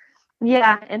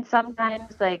 Yeah, and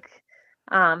sometimes like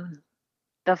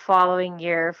the following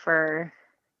year for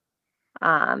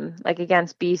like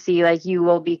against BC, like you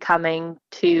will be coming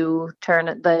to turn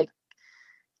the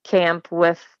camp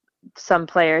with some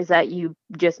players that you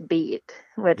just beat,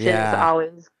 which is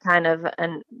always kind of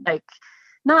like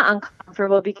not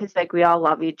uncomfortable, because like we all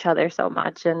love each other so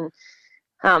much, and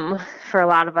for a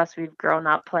lot of us, we've grown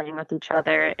up playing with each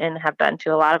other and have been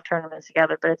to a lot of tournaments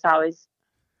together, but it's always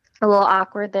a little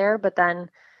awkward there. But then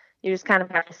you just kind of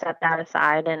have to set that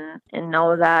aside and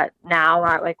know that now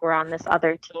we're on this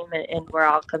other team, and we're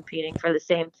all competing for the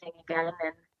same thing again.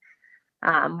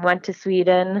 And went to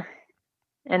Sweden,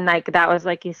 and like that was,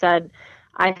 like you said,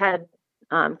 I had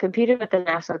competed with the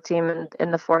national team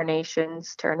in the Four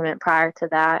Nations tournament prior to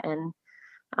that, and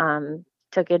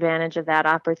took advantage of that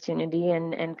opportunity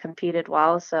and competed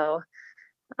well. So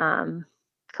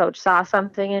coach saw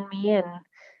something in me, and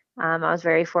I was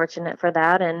very fortunate for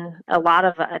that. And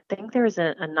I think there was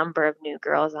a number of new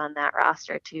girls on that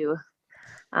roster too,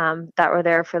 that were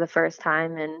there for the first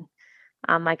time.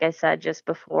 And like I said just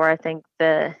before, I think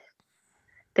now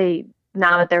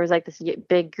that there was like this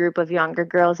big group of younger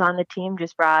girls on the team,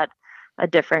 just brought a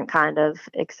different kind of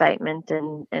excitement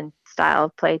and style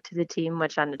of play to the team,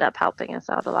 which ended up helping us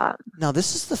out a lot. Now,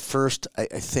 this is the first, I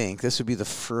think, this would be the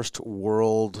first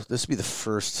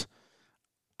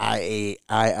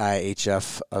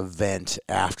IIHF event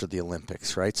after the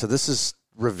Olympics, right? So this is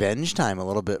revenge time a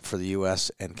little bit for the U.S.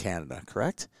 and Canada,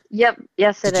 correct? Yep.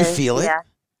 Yes, it is. Did you feel it?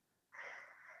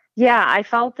 Yeah, I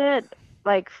felt it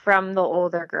like from the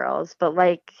older girls, but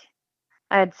like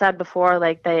I had said before,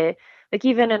 like like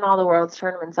even in all the world's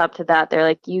tournaments up to that, they're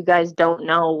like, you guys don't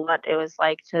know what it was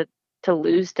like to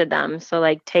lose to them. So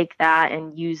like take that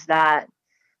and use that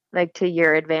like to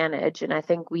your advantage. And I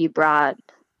think we brought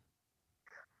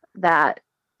that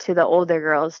to the older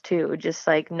girls too, just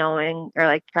like knowing or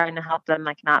like trying to help them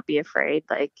like not be afraid.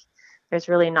 Like there's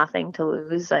really nothing to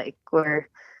lose. Like we're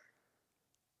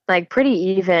like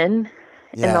pretty even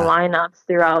in the Yeah. lineups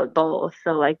throughout both.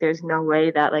 So like there's no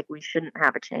way that like we shouldn't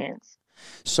have a chance.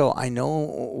 So I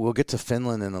know we'll get to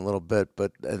Finland in a little bit,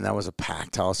 but and that was a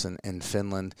packed house in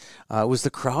Finland. Was the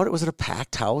crowd? Was it a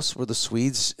packed house? Were the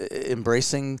Swedes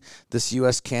embracing this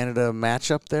U.S.-Canada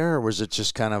matchup there, or was it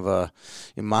just kind of a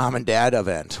mom and dad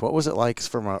event? What was it like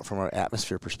from an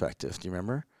atmosphere perspective? Do you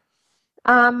remember?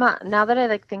 Now that I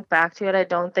like think back to it, I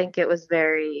don't think it was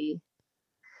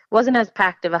wasn't as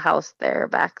packed of a house there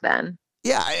back then.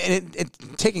 Yeah, and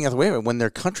taking it away when their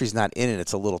country's not in it,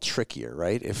 it's a little trickier,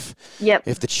 right? Yep.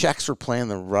 If the Czechs were playing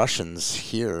the Russians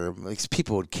here, like,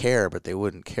 people would care, but they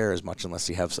wouldn't care as much unless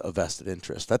you have a vested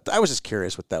interest. I was just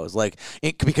curious what that was like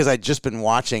because I'd just been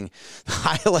watching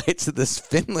highlights of this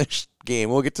Finnish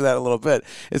game. We'll get to that in a little bit.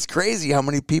 It's crazy how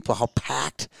many people, how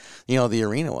packed, the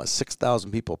arena was. 6,000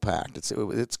 people packed.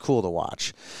 It's cool to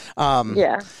watch.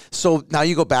 Yeah. So now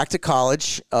you go back to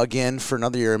college again for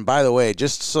another year. And by the way,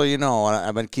 just so you know,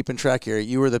 I've been keeping track here.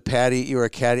 You were a Patty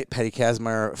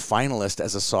Kazmaier finalist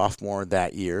as a sophomore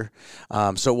that year.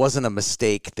 So it wasn't a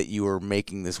mistake that you were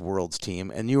making this Worlds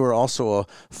team. And you were also a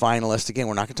finalist. Again,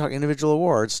 we're not going to talk individual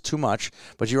awards too much,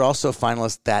 but you're also a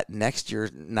finalist that next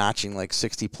year, notching like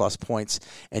 60-plus points.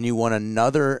 And you won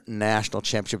another national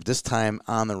championship, this time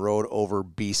on the road over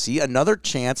BC. Another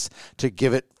chance to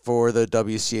give it for the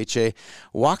WCHA.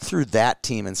 Walk through that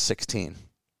team in 16.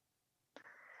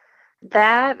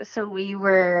 So we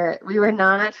were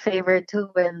not favored to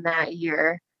win that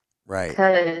year. Right.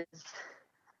 Because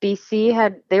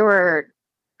they were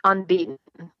unbeaten.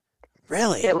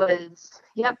 Really? It was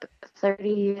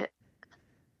 39-0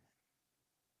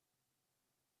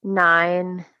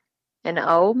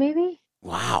 maybe.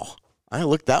 Wow. I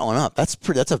looked that one up. That's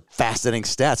a fascinating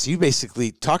stat. So you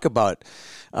basically talk about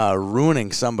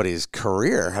ruining somebody's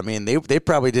career. I mean, they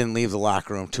probably didn't leave the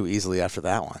locker room too easily after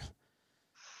that one.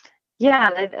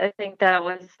 Yeah, I think that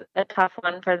was a tough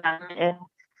one for them. And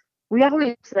we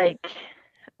always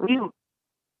we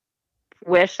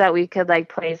wish that we could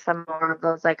play some more of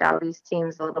those out these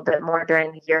teams a little bit more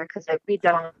during the year, because we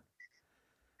don't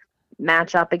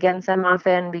match up against them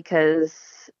often, because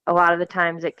a lot of the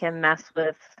times it can mess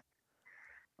with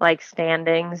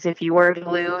standings. If you were to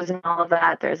lose and all of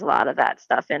that, there's a lot of that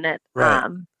stuff in it. Right.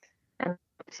 And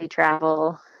obviously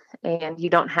travel, and you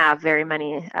don't have very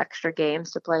many extra games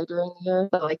to play during the year.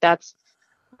 So that's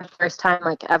my first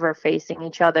time ever facing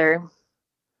each other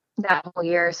that whole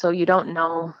year. So you don't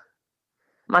know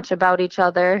much about each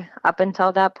other up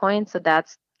until that point. So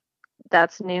that's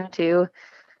new too.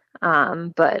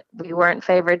 But we weren't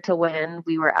favored to win.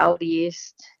 We were out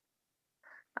east.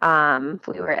 We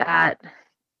were at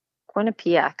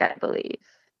Quinnipiac, I believe.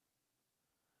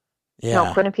 Yeah. No,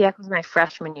 Quinnipiac was my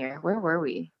freshman year. Where were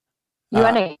we?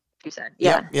 UNH, you said.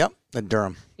 Yeah. Yep. In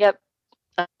Durham. Yep.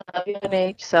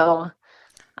 UNH. So,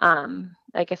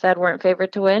 like I said, weren't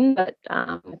favored to win, but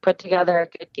we put together a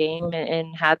good game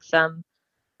and had some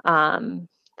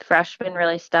freshmen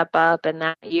really step up. And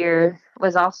that year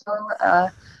was also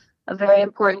a very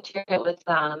important year. It was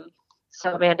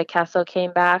so Amanda Kessel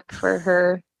came back for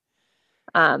her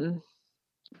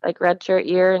redshirt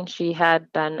year, and she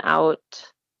had been out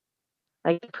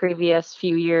the previous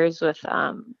few years with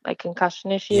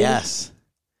concussion issues. Yes.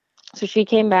 So she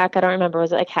came back. I don't remember.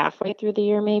 Was it halfway through the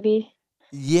year, maybe?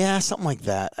 Yeah, something like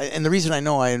that. And the reason I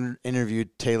know, I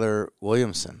interviewed Taylor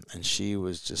Williamson, and she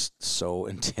was just so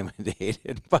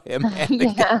intimidated by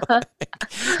Amanda. Yeah.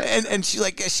 and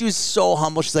she was so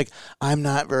humble. She's like, I'm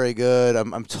not very good.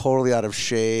 I'm totally out of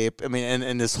shape. I mean,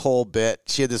 and this whole bit,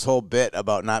 she had this whole bit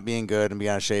about not being good and being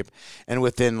out of shape. And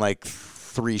within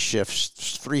 3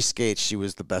 skates, she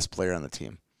was the best player on the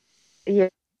team. Yeah,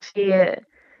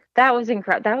 that was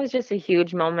incredible. That was just a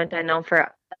huge moment, I know,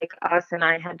 for us, and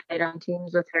I had played on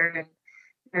teams with her, and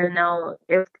I know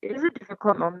it is a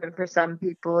difficult moment for some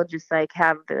people, just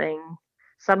having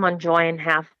someone join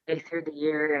halfway through the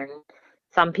year, and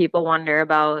some people wonder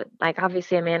about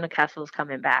obviously Amanda Kessel's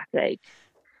coming back.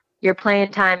 Your playing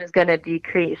time is going to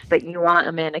decrease, but you want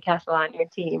Amanda Kessel on your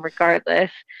team regardless.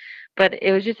 But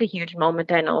it was just a huge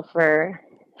moment, I know, for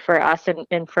us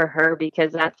and for her,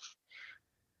 because that's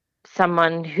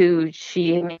someone who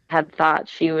she had thought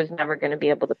she was never going to be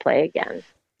able to play again.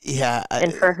 Yeah.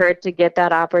 And for her to get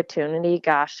that opportunity,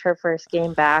 gosh, her first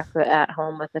game back at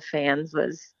home with the fans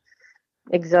was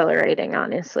exhilarating,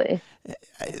 honestly.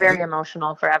 I, Very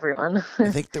emotional for everyone. I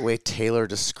think the way Taylor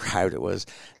described it was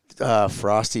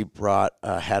Frosty brought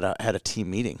had a team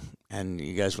meeting, and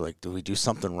you guys were like, "Do we do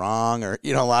something wrong?" Or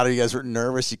a lot of you guys were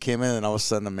nervous. You came in, and all of a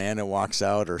sudden Amanda walks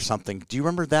out or something. Do you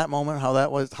remember that moment? How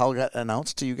that was? How it got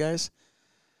announced to you guys?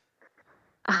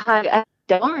 I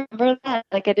don't remember that.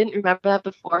 Like, I didn't remember that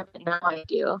before, but now I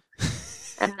do.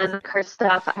 And then like, her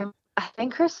stuff, I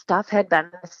think her stuff had been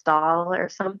in the stall or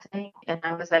something, and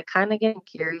I was like kind of getting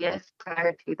curious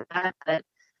prior to that.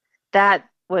 But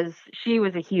she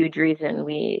was a huge reason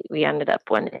we ended up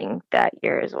winning that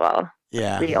year as well.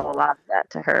 Yeah. We owe a lot of that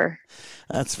to her.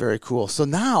 That's very cool. So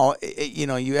now,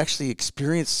 you actually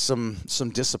experienced some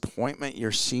disappointment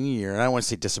your senior year, and I don't want to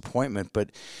say disappointment, but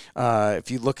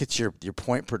if you look at your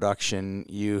point production,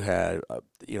 you had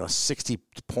 60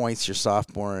 points your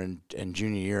sophomore and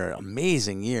junior year,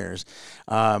 amazing years,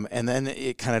 and then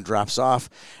it kind of drops off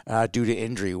due to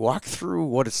injury. Walk through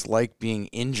what it's like being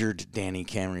injured, Dani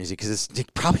Cameranesi, because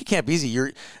it probably can't be easy.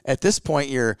 You're at this point,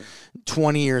 you're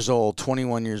 20 years old,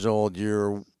 21 years old,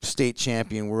 you're state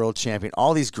champion, world champion,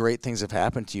 all these great things have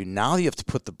happened to you. Now you have to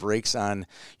put the brakes on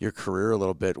your career a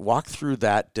little bit. Walk through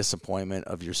that disappointment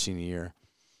of your senior year.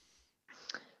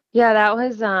 Yeah, that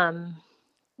was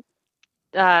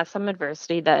some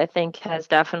adversity that I think has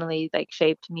definitely like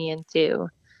shaped me into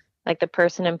like the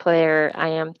person and player I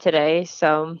am today.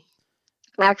 So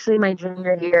actually my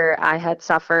junior year I had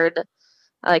suffered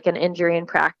like an injury in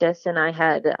practice and I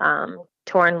had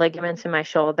torn ligaments in my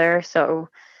shoulder. So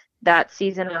that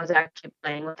season I was actually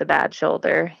playing with a bad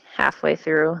shoulder halfway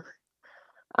through.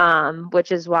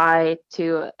 Which is why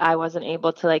too I wasn't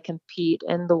able to like compete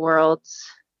in the worlds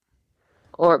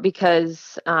or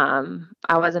because I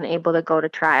wasn't able to go to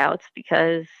tryouts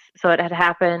because so it had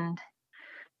happened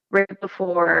right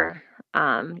before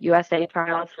USA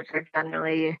tryouts, which are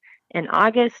generally in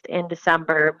August and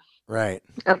December Right.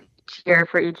 of each year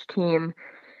for each team.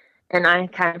 And I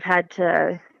kind of had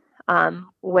to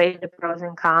weigh the pros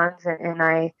and cons, and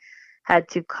I had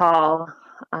to call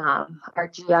our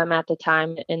GM at the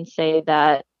time and say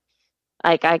that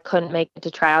like I couldn't make it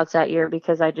to tryouts that year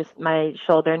because I just my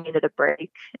shoulder needed a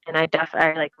break, and I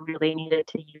like really needed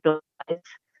to utilize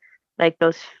like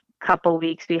those couple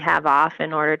weeks we have off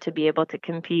in order to be able to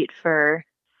compete for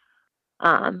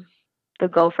um, the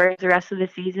Gophers the rest of the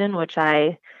season, which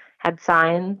I had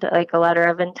signed like a letter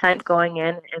of intent going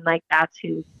in, and like that's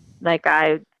who like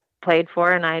I played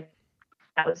for, and I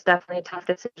that was definitely a tough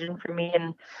decision for me.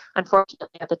 And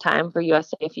unfortunately, at the time for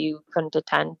USA, if you couldn't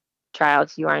attend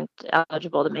tryouts, you aren't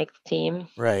eligible to make the team,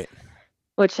 Right.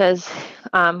 which has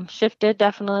shifted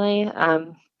definitely.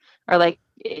 Or like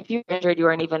if you're injured, you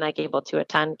weren't even like able to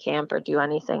attend camp or do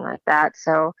anything like that.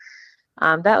 So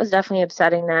that was definitely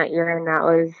upsetting that year, and that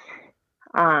was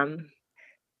um,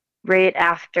 right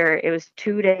after it was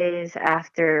 2 days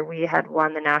after we had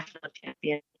won the national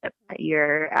championship that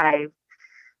year. I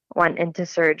went into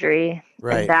surgery, and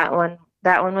Right. that one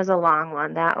was a long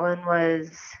one. That one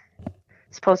was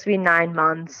supposed to be 9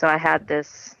 months, so I had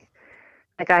this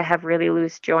like I have really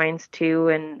loose joints too,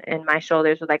 and my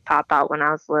shoulders would like pop out when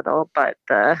I was little. But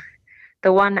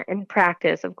the one in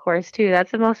practice, of course, too.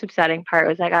 That's the most upsetting part.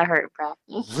 Was I got hurt in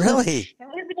practice. Really? It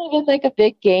wasn't even like a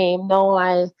big game. No,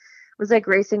 I was like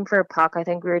racing for a puck. I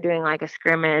think we were doing like a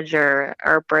scrimmage or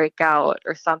a breakout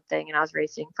or something, and I was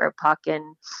racing for a puck,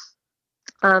 and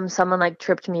someone like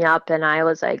tripped me up, and I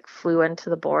was like flew into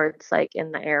the boards like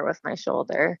in the air with my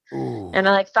shoulder, Ooh. and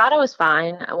I like thought I was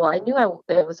fine. Well, I knew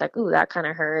it was like, ooh, that kind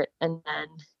of hurt, and then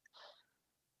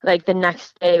like the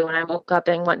next day when I woke up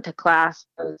and went to class,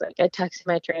 I was like, I texted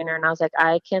my trainer and I was like,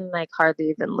 I can like hardly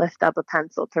even lift up a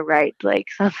pencil to write. Like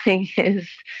something is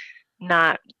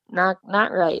not not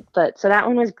right. But so that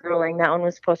one was grueling. That one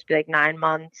was supposed to be like 9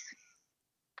 months.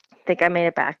 I think I made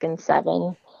it back in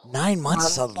 7. 9 months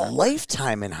is a But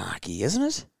lifetime in hockey, isn't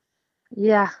it?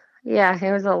 yeah, yeah,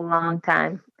 it was a long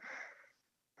time.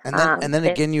 And then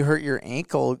It, again, you hurt your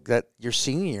ankle that your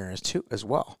senior year is too as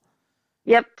well.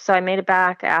 yep. So I made it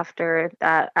back after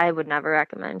that. I would never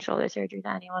recommend shoulder surgery to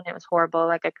anyone. It was horrible.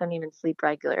 Like I couldn't even sleep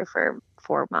regular for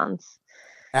 4 months.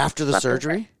 After the Slept in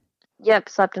surgery? Yep,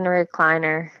 slept in a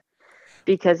recliner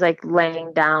because like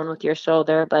laying down with your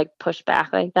shoulder like pushed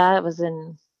back like that was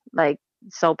in like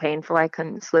so painful I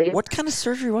couldn't sleep. What kind of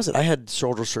surgery was it? I had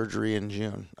shoulder surgery in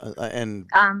June, and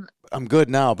Um I'm good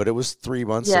now, but it was 3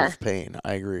 months yeah, of pain.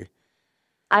 I agree.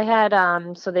 I had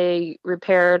so they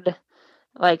repaired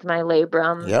like my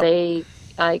labrum. Yep. They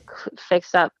like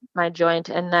fixed up my joint,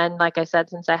 and then like I said,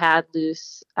 since I have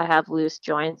loose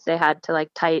joints, they had to like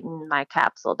tighten my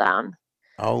capsule down.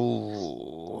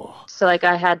 Oh. So like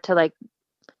I had to like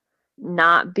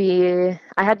I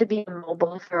had to be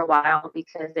immobile for a while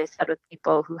because they said with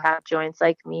people who have joints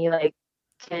like me, like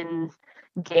can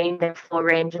gain their full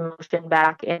range of motion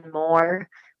back and more,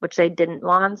 which they didn't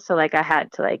want. So like I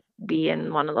had to like be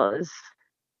in one of those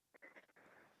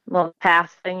little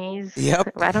pass thingies.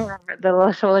 Yep. I don't remember the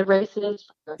little shoulder braces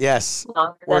for Yes.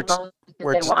 longer Where than it's most because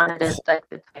where they it's wanted it like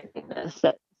the tightness.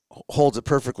 holds it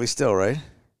perfectly still, right?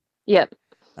 Yep.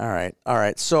 All right. All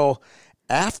right. So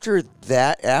after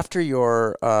that, after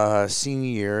your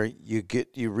senior year,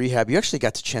 you rehab. You actually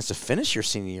got the chance to finish your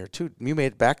senior year too. You made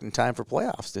it back in time for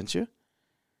playoffs, didn't you?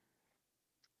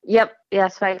 Yep. Yeah.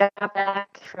 So I got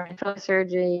back from my shoulder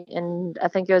surgery, and I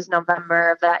think it was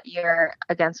November of that year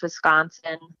against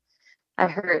Wisconsin. I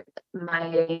hurt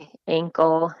my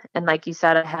ankle, and like you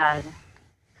said,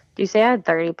 do you say I had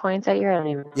 30 points that year? I don't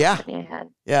even know Yeah. how many I had.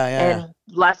 Yeah. Yeah. And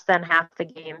less than half the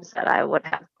games that I would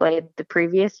have played the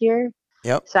previous year.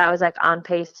 Yep. So I was like on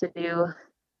pace to do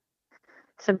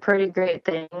some pretty great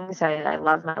things. I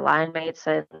love my line mates,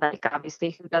 and like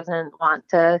obviously who doesn't want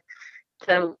to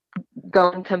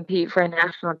go and compete for a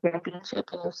national championship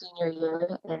in your senior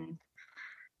year? And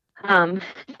um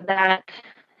that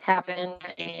happened,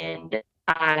 and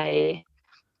I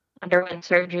underwent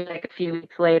surgery like a few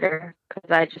weeks later because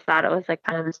I just thought it was like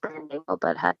kind of a sprained ankle,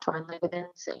 but had torn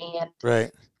ligaments, and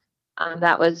Right.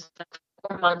 that was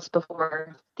 4 months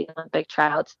before the Olympic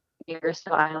tryouts year.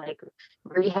 So I like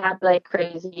rehabbed like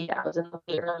crazy. I was in the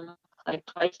weight room like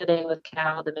twice a day with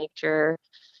Cal to make sure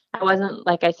I wasn't,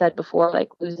 like I said before, like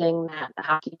losing that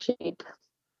hockey shape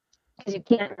because you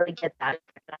can't really get that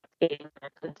skating. I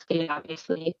couldn't skate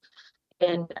obviously,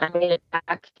 and I made it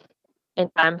back in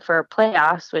time for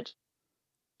playoffs, which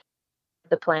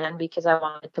the plan because I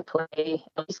wanted to play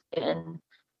at least in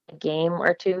a game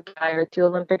or two prior to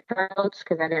Olympic tryouts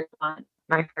because I didn't want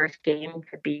my first game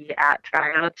to be at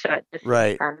tryouts. So it just seemed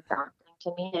Right. kind of daunting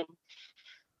to me.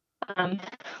 And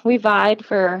we vied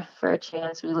for a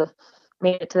chance.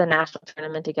 Made it to the national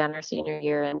tournament again our senior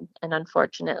year, and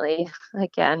unfortunately,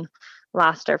 again,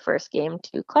 lost our first game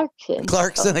to Clarkson.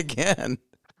 Clarkson So again.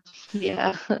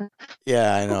 yeah,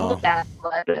 Yeah, I a little know. bad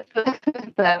blood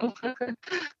with them.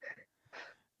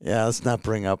 Yeah, let's not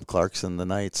bring up Clarkson. The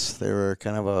Knights. They were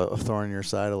kind of a thorn in your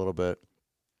side a little bit.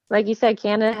 Like you said,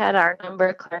 Canada had our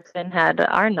number. Clarkson had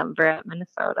our number at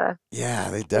Minnesota. Yeah,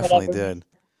 they For definitely whatever reason. did.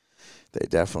 They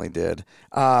definitely did.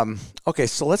 Okay,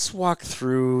 so let's walk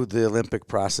through the Olympic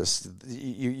process.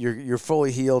 You're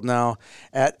fully healed now.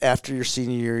 After your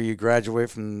senior year, you graduate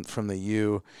from the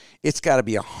U. It's got to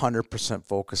be 100%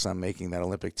 focus on making that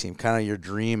Olympic team. Kind of your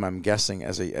dream, I'm guessing,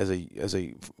 as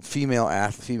a female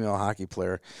hockey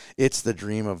player. It's the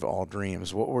dream of all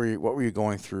dreams. What were you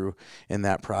going through in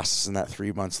that process in that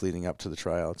 3 months leading up to the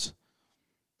tryouts?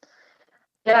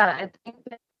 Yeah, I think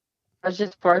that I was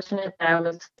just fortunate that I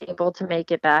was able to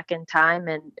make it back in time.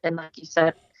 And like you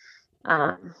said,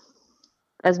 um,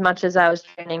 as much as I was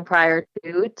training prior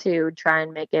to try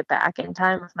and make it back in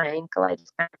time with my ankle, I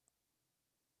just kind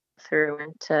of threw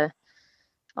into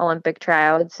Olympic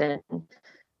tryouts. And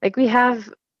like we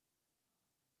have,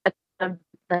 a,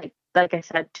 like I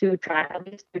said, at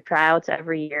least two tryouts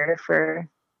every year for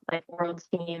like world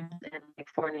teams and like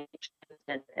four nations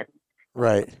and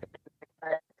Right.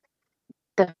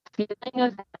 the feeling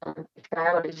of the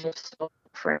crowd is just so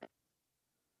different.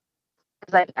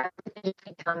 It's like everything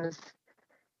becomes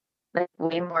like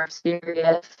way more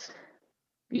serious.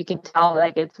 You can tell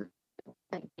like it's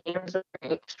like games are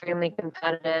extremely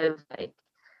competitive. Like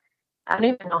I don't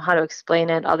even know how to explain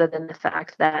it other than the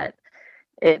fact that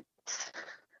it's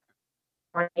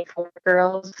 24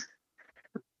 girls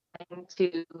trying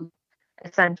to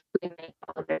essentially make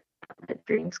all of their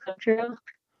dreams come true,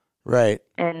 Right.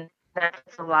 and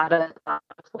that's a lot of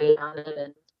weight on it.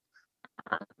 And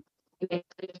um, you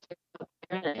basically just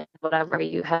and whatever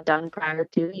you had done prior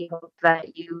to, you hope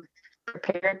that you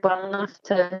prepared well enough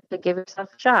to give yourself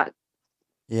a shot.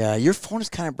 Yeah, your phone is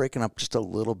kind of breaking up just a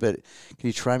little bit. Can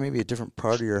you try maybe a different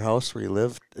part of your house where you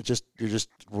live?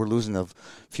 We're losing a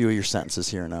few of your sentences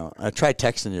here now. I tried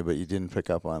texting you, but you didn't pick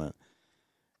up on it.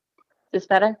 Is this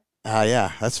better?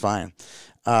 Yeah, that's fine.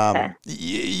 Okay.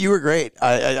 You were great.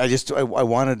 I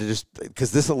wanted to just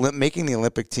because making the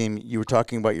Olympic team. You were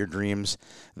talking about your dreams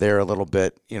there a little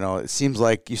bit. You know, it seems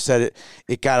like you said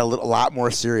it got a lot more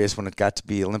serious when it got to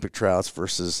be Olympic trials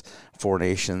versus four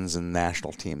nations and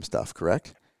national team stuff.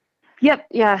 Correct? Yep.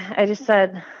 Yeah. I just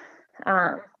said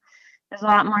um, it's a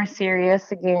lot more serious.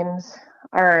 The games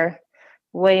are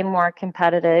way more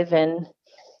competitive, and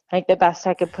like the best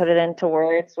I could put it into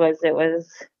words was it was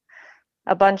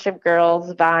a bunch of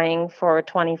girls vying for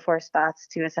 24 spots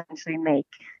to essentially make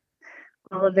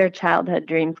all of their childhood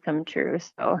dreams come true.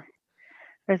 So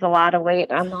there's a lot of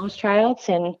weight on those tryouts,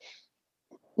 and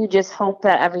you just hope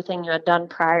that everything you had done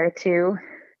prior to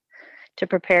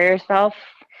prepare yourself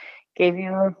gave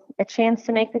you a chance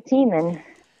to make the team. And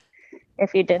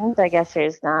if you didn't, I guess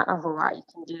there's not a whole lot you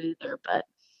can do either. But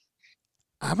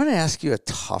I'm going to ask you a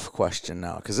tough question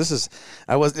now, because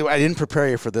I didn't prepare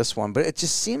you for this one, but it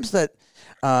just seems that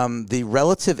the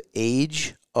relative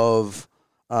age of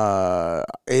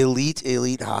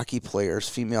elite hockey players,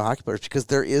 female hockey players, because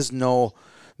there is no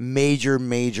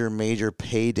major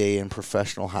payday in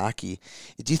professional hockey.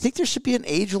 Do you think there should be an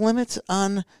age limit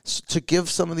to give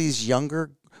some of these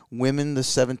younger women, the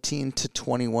 17 to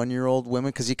 21-year-old women,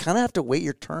 because you kind of have to wait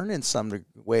your turn in some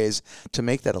ways to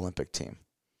make that Olympic team?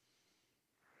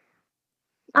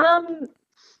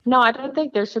 No, I don't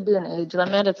think there should be an age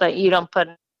limit. It's like you don't put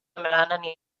a limit on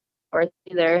any sports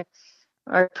either,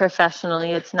 or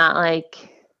professionally. It's not like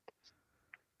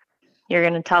you're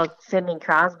going to tell Sidney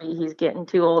Crosby he's getting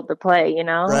too old to play,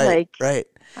 Right, right.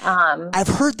 I've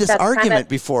heard this argument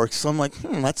before, so I'm like,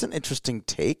 that's an interesting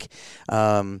take.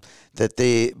 But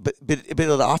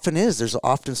it often is. There's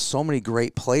often so many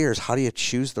great players. How do you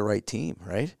choose the right team,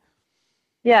 right?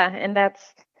 Yeah, and that's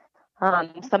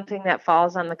something that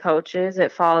falls on the coaches.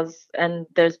 And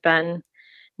there's been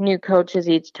new coaches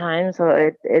each time,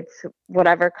 so it's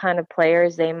whatever kind of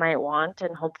players they might want,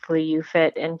 and hopefully you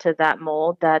fit into that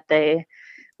mold that they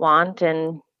want.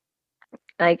 And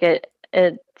like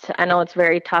I know it's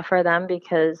very tough for them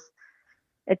because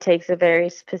it takes a very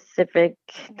specific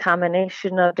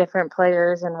combination of different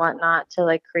players and whatnot to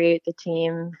like create the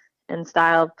team and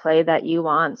style of play that you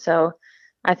want. So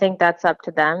I think that's up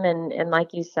to them. And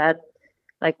like you said,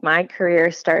 like my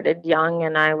career started young,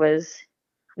 and I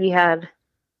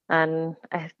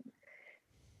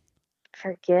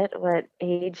forget what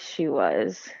age she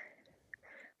was.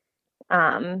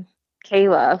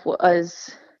 Kayla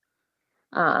was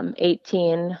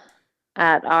 18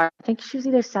 I think she was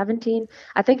either 17.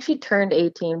 I think she turned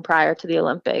 18 prior to the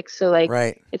Olympics. So like,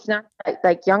 right. It's not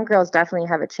like young girls definitely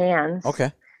have a chance.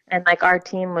 Okay. And like our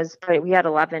team we had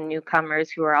 11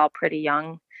 newcomers who were all pretty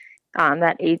young,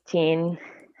 that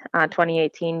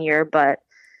 2018 year. But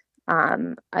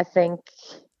I think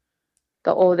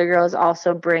the older girls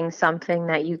also bring something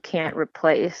that you can't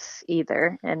replace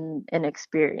either, and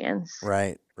experience.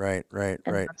 Right. And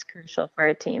that's crucial for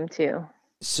a team too.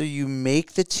 So you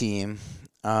make the team.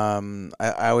 I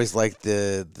always like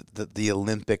the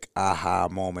Olympic aha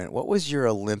moment. What was your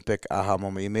Olympic aha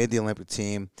moment? You made the Olympic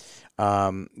team.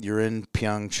 You're in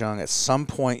Pyeongchang. At some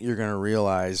point, you're going to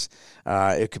realize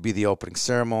it could be the opening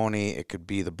ceremony. It could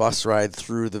be the bus ride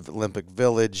through the Olympic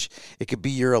Village. It could be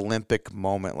your Olympic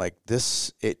moment, like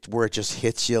this, where it just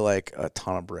hits you like a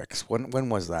ton of bricks. When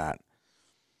was that?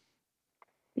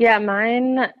 Yeah,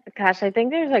 mine, gosh, I think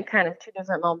there's like kind of two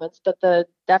different moments, but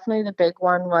definitely the big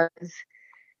one was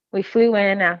we flew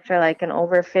in after like an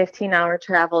over 15-hour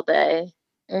travel day,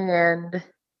 and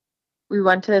we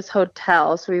went to this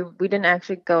hotel. So we didn't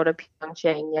actually go to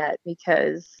Pyeongchang yet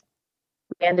because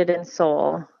we ended in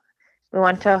Seoul. We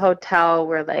went to a hotel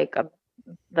where like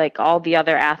all the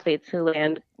other athletes who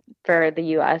land for the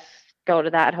U.S. go to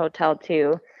that hotel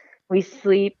too. We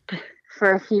sleep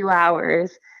for a few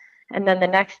hours. And then the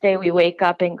next day we wake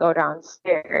up and go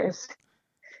downstairs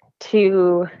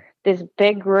to this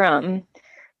big room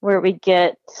where we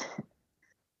get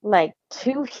like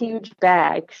 2 huge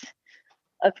bags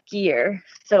of gear.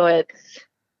 So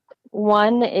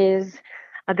one is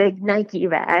a big Nike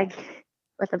bag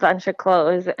with a bunch of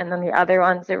clothes, and then the other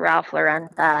one's a Ralph Lauren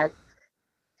bag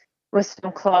with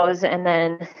some clothes, and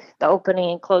then the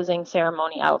opening and closing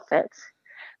ceremony outfits,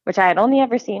 which I had only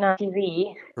ever seen on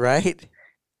TV. Right.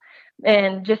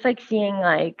 And just like seeing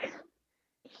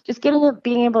just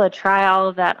being able to try all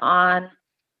of that on,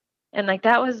 and like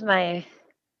that was my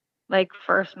like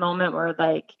first moment where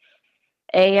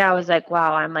I was like,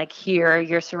 wow, I'm like here,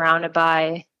 you're surrounded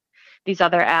by these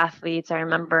other athletes. I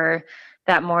remember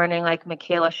that morning, like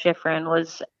Michaela Schifrin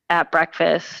was at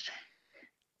breakfast.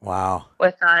 Wow.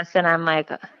 With us, and I'm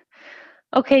like,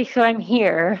 okay, so I'm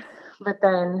here. But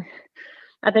then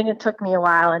I think it took me a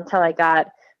while until I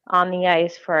got on the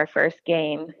ice for our first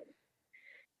game.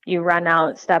 You run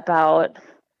out, step out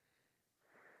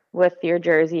with your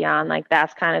jersey on. Like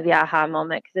that's kind of the aha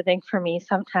moment, because I think for me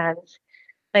sometimes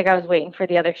like I was waiting for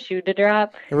the other shoe to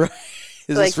drop. Right.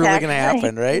 Is this really going to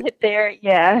happen, right? There,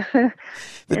 yeah.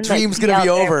 The dream's going to be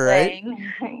over, right?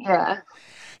 Yeah.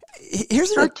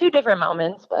 Here's So a, two different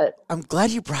moments, but I'm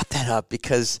glad you brought that up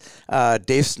because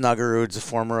Dave Snuggerud's a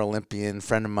former Olympian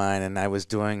friend of mine, and I was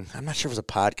doing, I'm not sure if it was a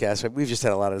podcast, but we've just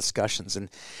had a lot of discussions. And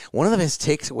one of his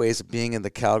takeaways of being in the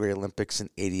Calgary Olympics in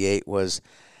 '88 was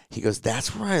he goes,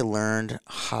 that's where I learned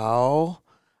how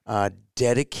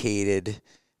dedicated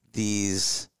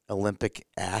these Olympic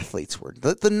athletes were.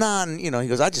 The non, he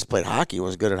goes, I just played hockey,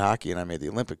 was good at hockey, and I made the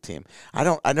Olympic team.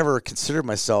 I never considered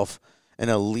myself an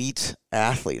elite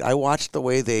athlete. I watched the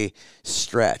way they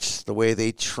stretched, the way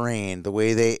they trained, the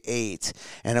way they ate,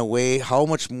 and how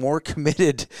much more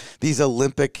committed these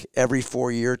Olympic every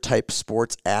 4 year type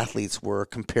sports athletes were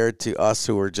compared to us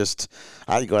who were just,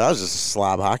 I was just a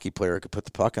slob hockey player who could put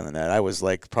the puck in the net. I was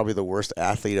like probably the worst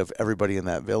athlete of everybody in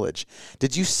that village.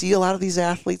 Did you see a lot of these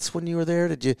athletes when you were there?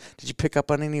 Did you pick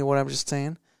up on any of what I'm just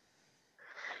saying?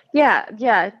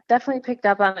 yeah, definitely picked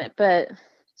up on it. But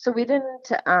so we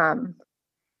didn't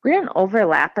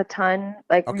overlap a ton.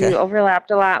 Like we Okay.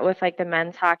 overlapped a lot with like the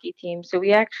men's hockey team. So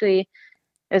we actually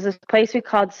there's this place we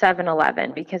called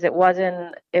 7-Eleven because it was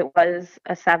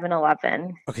a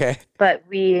 7-Eleven, Okay. but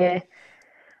we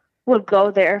would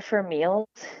go there for meals,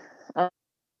 uh,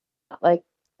 like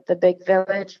the big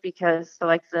village because so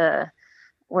like the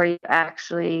where you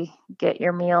actually get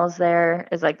your meals there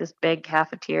is like this big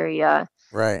cafeteria.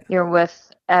 Right. You're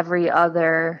with every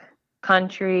other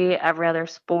country, every other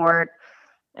sport,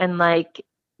 and like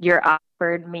you're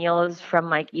offered meals from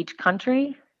like each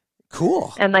country.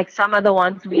 Cool. And like some of the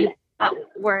ones we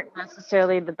weren't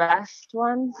necessarily the best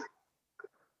ones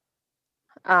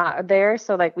there.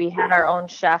 So like we had our own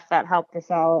chef that helped us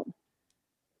out.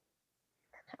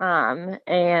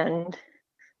 And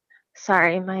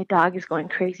sorry, my dog is going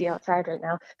crazy outside right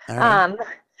now. All right. Um,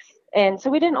 and so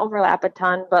we didn't overlap a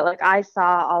ton, but like I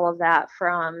saw all of that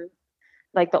from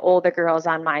like the older girls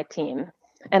on my team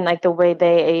and like the way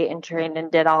they ate and trained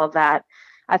and did all of that.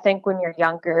 I think when you're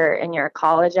younger and you're a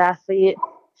college athlete,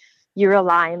 you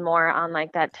rely more on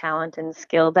like that talent and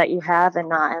skill that you have and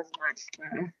not as much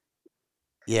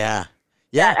Yeah.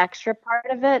 Yeah. that extra part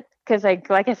of it. Because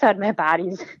like I said, my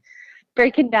body's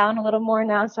breaking down a little more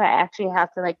now, so I actually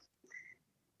have to like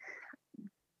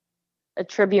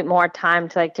attribute more time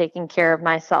to like taking care of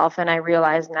myself. And I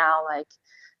realize now like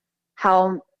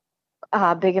how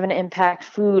big of an impact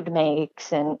food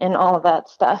makes and all of that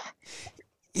stuff.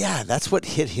 Yeah, that's what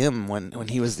hit him when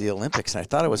he was the Olympics. And I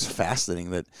thought it was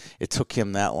fascinating that it took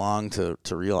him that long to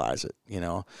realize it,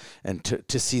 and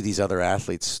to see these other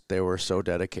athletes, they were so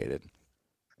dedicated.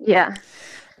 Yeah.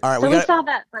 All right, So we saw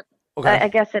that, but okay. I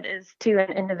guess it is too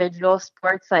in individual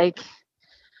sports. Like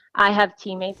I have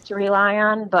teammates to rely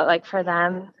on, but like for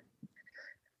them,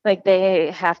 like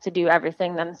they have to do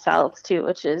everything themselves too,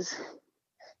 which is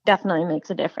definitely makes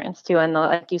a difference too. And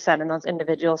like you said, in those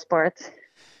individual sports.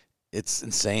 It's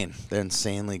insane. They're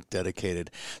insanely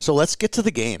dedicated. So let's get to the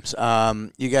games.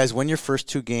 You guys win your first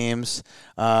two games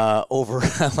over,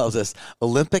 I love this,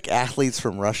 Olympic athletes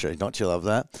from Russia. Don't you love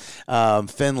that?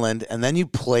 Finland. And then you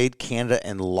played Canada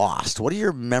and lost. What are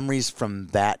your memories from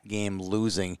that game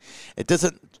losing? It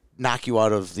doesn't knock you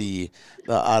out of the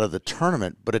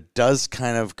tournament, but it does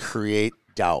kind of create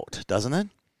doubt, doesn't it?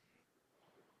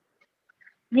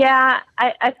 Yeah,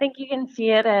 I think you can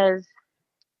see it as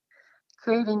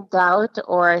creating doubt,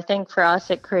 or I think for us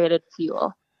it created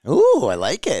fuel. Ooh, I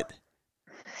like it.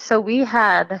 So we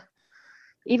had,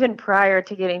 even prior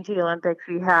to getting to the Olympics,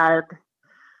 we had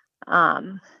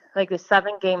like a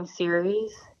 7-game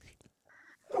series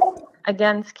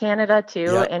against Canada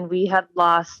too, Yep. and we had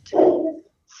lost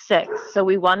 6. So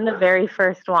we won the very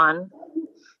first one,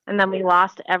 and then we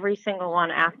lost every single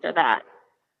one after that.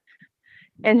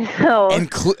 And so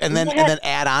And then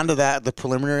add on to that the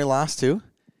preliminary loss too?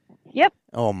 Yep.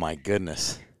 Oh my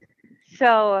goodness.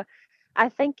 So I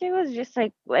think it was just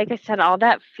like I said, all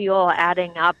that fuel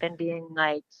adding up and being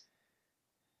like,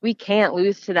 we can't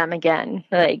lose to them again.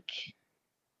 Like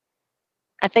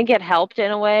I think it helped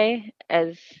in a way,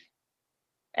 as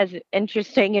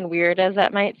interesting and weird as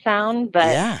that might sound, but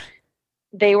Yeah.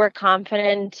 they were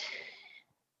confident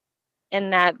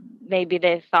in that maybe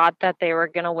they thought that they were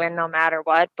going to win no matter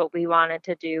what, but we wanted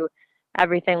to do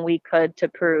everything we could to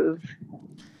prove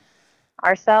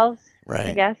ourselves, I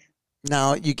Right. guess.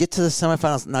 Now you get to the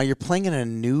semifinals. Now you're playing in a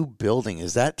new building.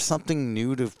 Is that something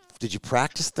new did you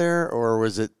practice there or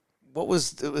was it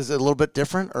was it a little bit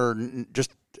different or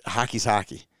just hockey's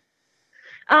hockey?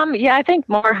 Yeah, I think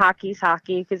more hockey's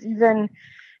hockey because even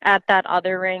at that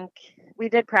other rink, we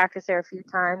did practice there a few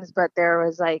times, but there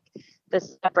was like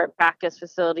this separate practice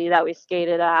facility that we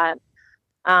skated at.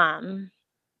 Um,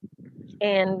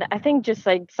 and I think just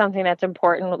like something that's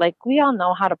important, like we all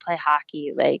know how to play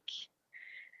hockey. Like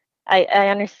I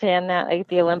understand that like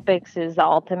the Olympics is the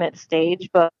ultimate stage,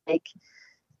 but like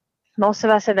most of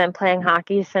us have been playing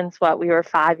hockey since what we were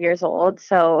 5 years old,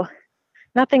 so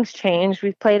nothing's changed.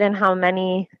 We've played in how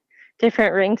many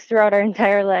different rinks throughout our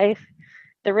entire life.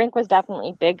 The rink was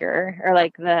definitely bigger, or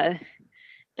like the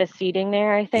seating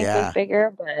there I think was Yeah.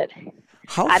 bigger, but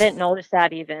How I didn't notice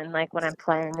that even like when I'm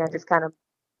playing. I just kind of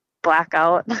black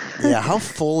out. yeah, how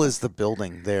full is the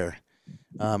building there?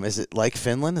 Is it like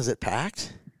Finland? Is it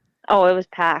packed? Oh, it was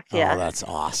packed, Oh, yeah. that's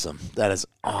awesome. That is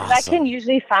 'Cause I can awesome.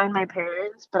 usually find my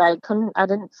parents, but I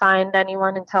didn't find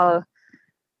anyone until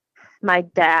my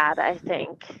dad, I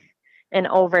think, in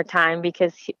overtime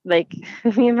because like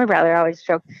me and my brother always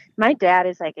joke. My dad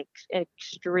is like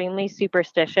extremely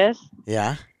superstitious,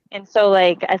 Yeah. and so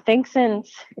like I think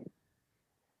since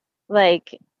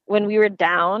like when we were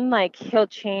down, like he'll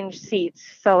change seats.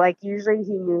 So like usually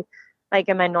he like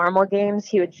in my normal games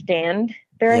he would stand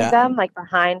during Yeah. them like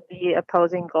behind the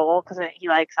opposing goal because he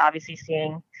likes obviously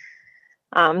seeing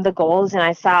the goals. And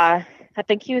I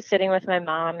think he was sitting with my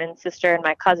mom and sister and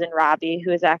my cousin Robbie,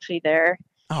 who was actually there.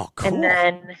 Oh, And cool.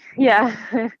 then,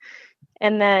 yeah,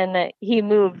 and then he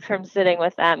moved from sitting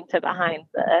with them to behind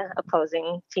the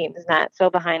opposing team's net, so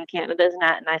behind Canada's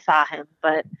net, and I saw him,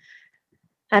 but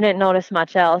I didn't notice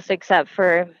much else except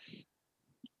for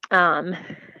um,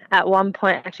 at one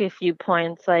point, actually a few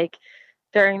points, like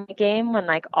during the game when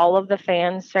like all of the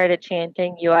fans started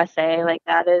chanting USA, like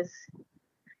that is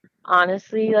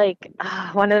honestly like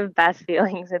one of the best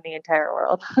feelings in the entire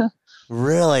world.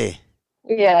 Really?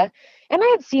 Yeah. And I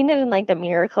had seen it in like the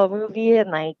Miracle movie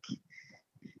and like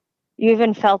you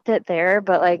even felt it there,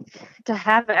 but like to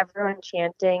have everyone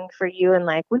chanting for you and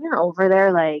like when you're over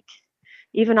there, like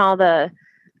even all the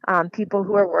people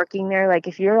who are working there, like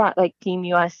if you're at like Team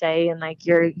USA and like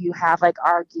you have like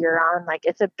our gear on, like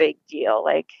it's a big deal.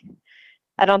 Like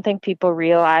I don't think people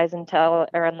realize until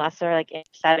or unless they're like in a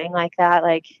setting like that,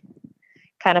 like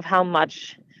kind of how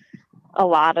much a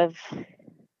lot of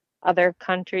other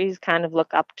countries kind of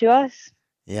look up to us.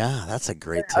 Yeah, that's a So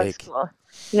great that was take. cool.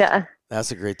 Yeah.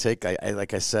 That's a great take. I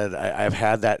like I said, I've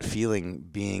had that feeling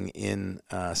being in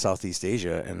Southeast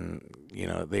Asia, and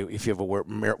if you have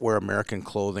wear American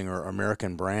clothing or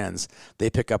American brands, they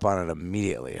pick up on it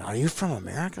immediately. Are you from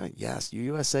America? Yes. You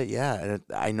USA? Yeah. And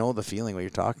I know the feeling what you're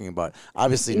talking about.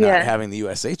 Obviously, not Yeah. having the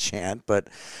USA chant, but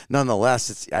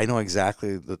nonetheless, I know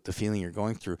exactly the feeling you're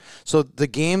going through. So the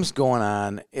game's going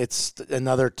on. It's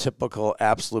another typical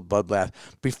absolute bloodbath.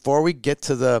 Before we get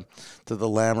to the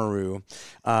Lamoureux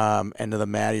and to the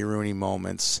Matty Rooney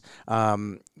moments.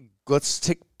 Let's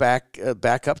take back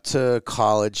up to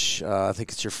college. I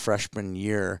think it's your freshman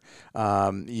year.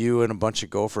 You and a bunch of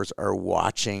Gophers are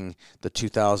watching the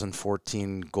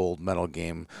 2014 gold medal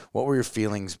game. What were your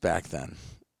feelings back then?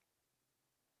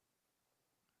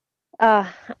 Uh,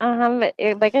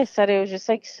 like I said, it was just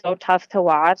like so tough to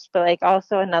watch, but like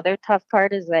also another tough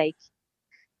part is like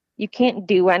you can't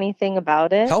do anything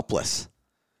about it. Helpless.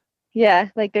 Yeah,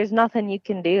 like there's nothing you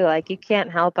can do. Like you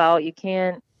can't help out. You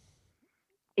can't.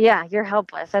 Yeah, you're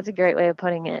helpless. That's a great way of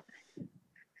putting it.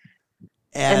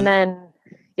 And And then,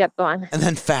 yep, go on. and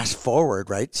then fast forward,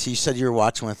 right? So you said you were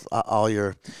watching with all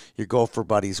your Gopher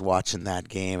buddies watching that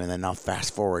game, and then now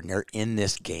fast forward, and they're in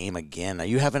this game again. Are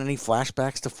you having any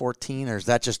flashbacks to 14, or is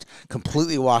that just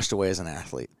completely washed away as an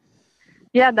athlete?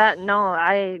 Yeah, that no,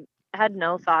 I had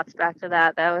no thoughts back to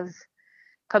that. That was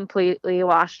completely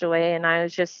washed away, and I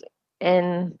was just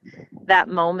in that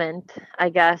moment, I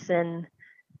guess. And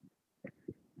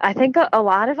I think a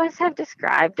lot of us have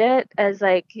described it as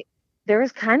like there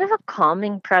was kind of a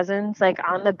calming presence like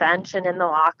on the bench and in the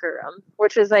locker room,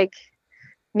 which was like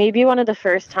maybe one of the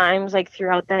first times like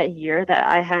throughout that year that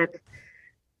I had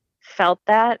felt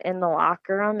that in the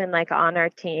locker room and like on our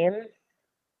team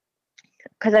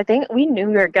because I think we knew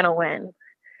we were gonna win,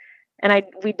 and I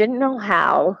we didn't know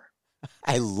how.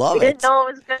 I We love didn't it. know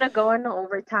it was gonna go into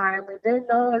overtime. We didn't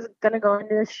know it was gonna go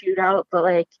into a shootout, but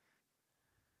like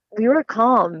we were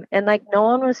calm and like no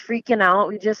one was freaking out.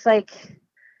 We just like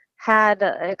had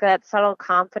like that subtle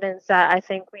confidence that I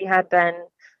think we had been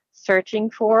searching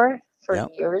for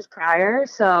Yep. years prior.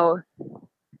 So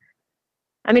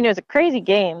I mean, it was a crazy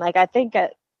game. Like I think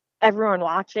everyone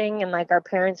watching and like our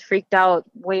parents freaked out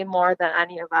way more than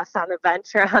any of us on the bench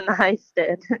or on the ice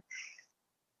did.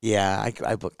 Yeah,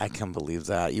 I can believe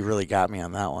that. You really got me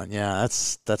on that one. Yeah,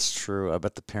 that's true. I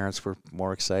bet the parents were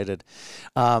more excited.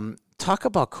 Talk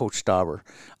about Coach Dauber.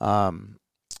 Um,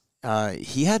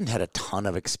 he hadn't had a ton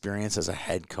of experience as a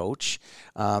head coach.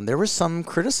 There was some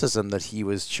criticism that he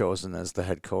was chosen as the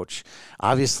head coach.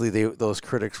 Obviously, those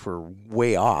critics were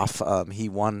way off. He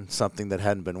won something that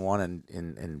hadn't been won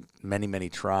in many, many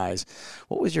tries.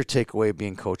 What was your takeaway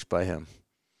being coached by him?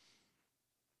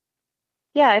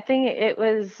 Yeah, I think it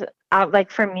was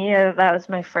like for me, that was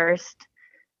my first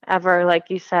ever, like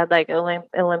you said, like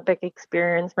Olympic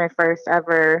experience, my first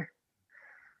ever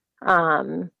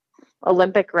um,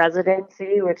 Olympic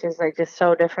residency, which is like just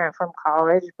so different from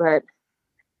college. But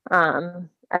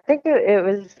I think it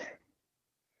was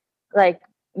like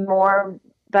more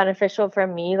beneficial for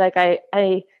me. Like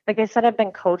like I said, I've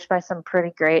been coached by some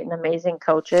pretty great and amazing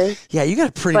coaches. Yeah, you got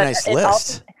a pretty But nice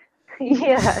list.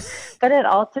 yeah, but it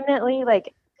ultimately,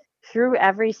 like, through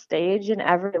every stage and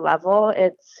every level,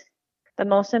 it's the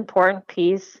most important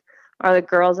piece are the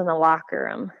girls in the locker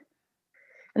room.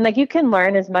 And like you can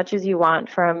learn as much as you want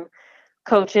from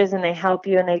coaches and they help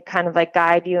you and they kind of like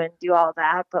guide you and do all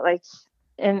that. But like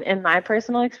in my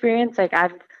personal experience, like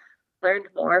I've learned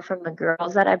more from the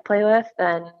girls that I play with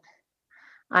than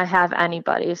I have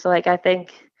anybody. So like I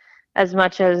think as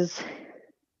much as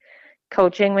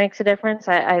coaching makes a difference,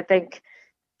 I think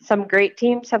some great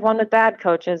teams have won with bad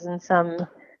coaches and some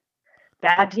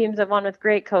bad teams have won with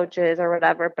great coaches or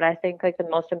whatever. But I think like the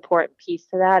most important piece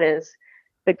to that is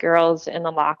the girls in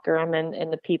the locker room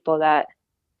and the people that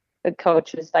the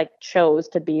coaches like chose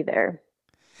to be there.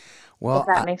 Does Well,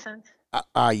 that make sense?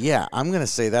 yeah, I'm going to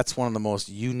say that's one of the most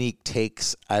unique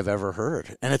takes I've ever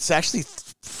heard. And it's actually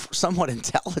somewhat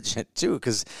intelligent, too,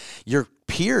 because your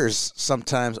peers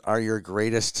sometimes are your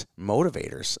greatest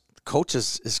motivators. Coach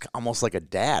is almost like a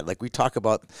dad. Like we talk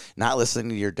about not listening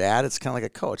to your dad, it's kind of like a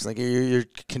coach. Like you're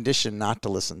conditioned not to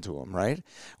listen to him, right?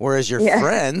 Whereas your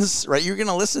friends, right? You're going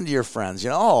to listen to your friends. You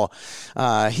know,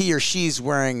 he or she's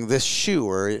wearing this shoe,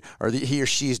 or he or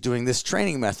she's doing this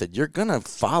training method. You're going to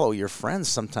follow your friends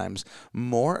sometimes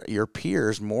more, your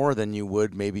peers more than you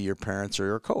would maybe your parents or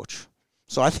your coach.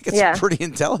 So I think it's pretty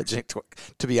intelligent,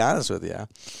 to be honest with you.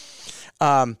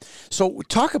 So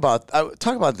talk about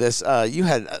this. I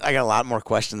got a lot more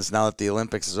questions now that the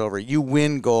Olympics is over. You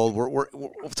win gold.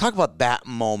 We'll talk about that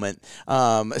moment,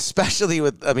 especially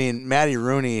with, I mean, Maddie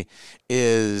Rooney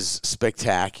is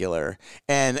spectacular.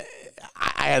 And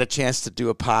I had a chance to do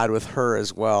a pod with her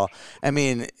as well. I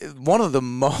mean, one of the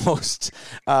most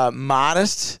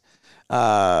modest,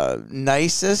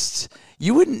 nicest.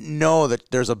 You wouldn't know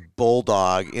that there's a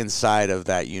bulldog inside of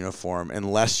that uniform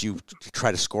unless you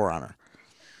try to score on her.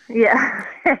 Yeah.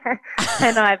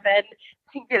 I know I've been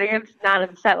getting not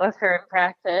upset with her in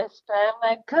practice, but I'm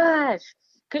like, gosh,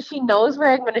 because she knows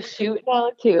where I'm going to shoot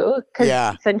now too.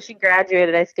 Because since she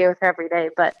graduated, I stay with her every day.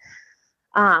 But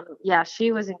yeah,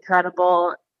 she was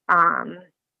incredible.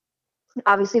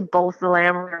 Obviously, both the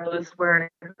Lamoureux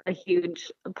were a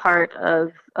huge part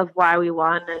of why we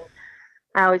won, and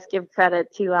I always give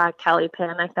credit to Kelly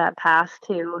Panic, that pass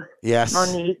to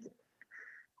Monique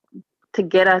to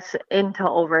get us into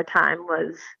overtime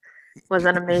was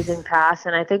an amazing pass,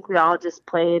 and I think we all just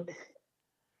played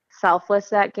selfless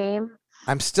that game.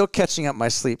 I'm still catching up my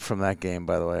sleep from that game,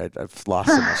 by the way. I've lost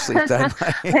so much sleep that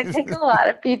night. I think a lot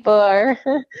of people are.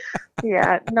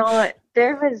 Yeah, no,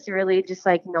 there was really just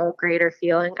like no greater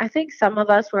feeling. I think some of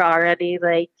us were already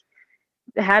like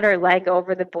had our leg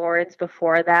over the boards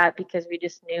before that because we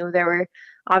just knew there were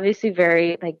obviously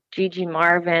very like Gigi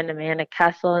Marvin, Amanda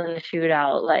Kessel in the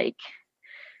shootout, like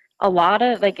a lot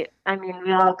of like, I mean,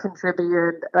 we all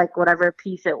contributed like whatever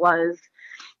piece it was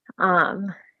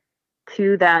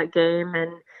to that game,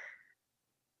 and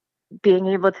being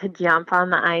able to jump on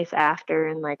the ice after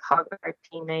and like hug our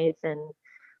teammates, and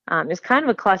it's kind of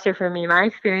a cluster for me. My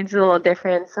experience is a little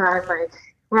different, so I'm like,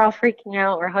 we're all freaking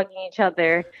out, we're hugging each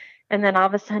other, and then all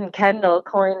of a sudden Kendall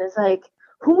Coyne is like,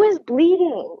 who is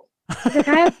bleeding? He's like,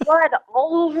 I have blood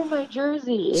all over my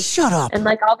jersey. Shut up. And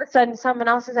like all of a sudden someone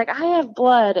else is like, I have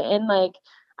blood, and like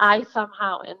I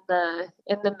somehow in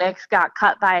the mix got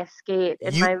cut by a skate,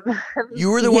 and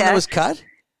you were the one that was cut?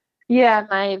 Yeah,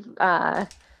 my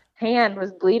hand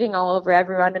was bleeding all over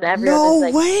everyone, and everyone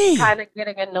is like kind of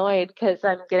getting annoyed because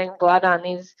I'm getting blood on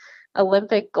these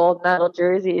Olympic gold medal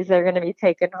jerseys they're going to be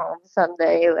taken home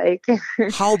someday. Like,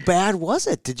 how bad was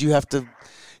it? Did you have to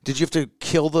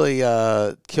kill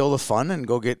the fun and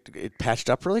go get it patched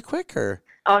up really quick, or?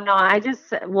 Oh no, I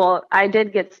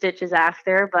did get stitches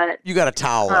after, but you got a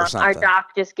towel or something. Our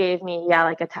doc just gave me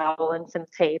like a towel and some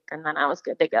tape, and then I was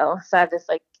good to go. So I have this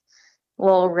like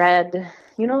little red,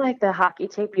 like the hockey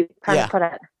tape you kind of put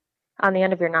it on the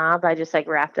end of your knob. I just like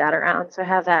wrapped that around, so I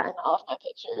have that in all of my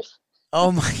pictures.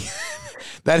 Oh my!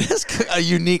 That is a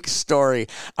unique story.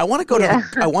 I want to go to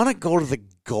the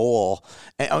goal,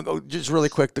 and I'll go just really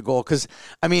quick the goal, because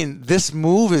I mean this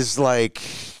move is like,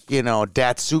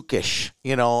 Datsukish.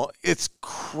 It's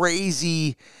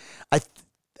crazy.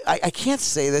 I can't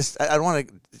say this. I don't want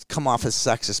to come off as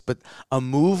sexist, but a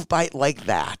move like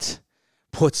that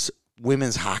puts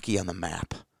women's hockey on the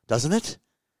map, doesn't it?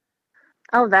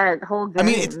 Oh, that whole game. I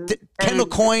mean, Kendall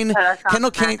Coyne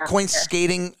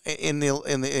skating in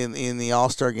the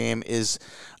All-Star game is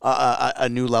a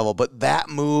new level. But that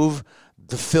move,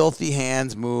 the filthy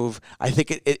hands move, I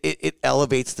think it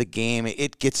elevates the game.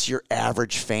 It gets your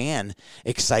average fan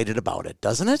excited about it,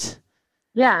 doesn't it?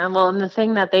 Yeah, and the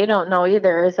thing that they don't know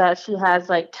either is that she has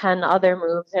like 10 other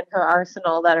moves in her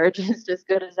arsenal that are just as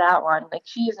good as that one. Like,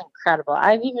 she is incredible.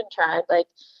 I've even tried like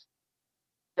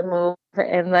to move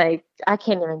and like I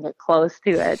can't even get close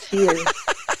to it. She is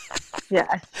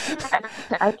yeah.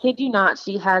 I kid you not,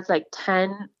 she has like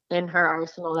 10 in her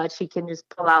arsenal that she can just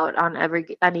pull out on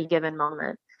any given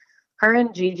moment. Her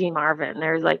and Gigi Marvin,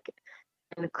 they're like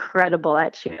incredible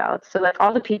at shootouts. So like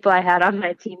all the people I had on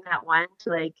my team that went,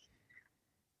 like,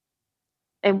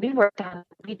 and we did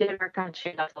work on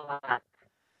shootouts a lot.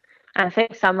 And I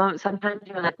think sometimes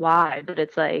you're like, why? But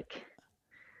it's like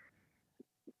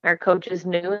our coaches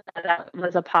knew that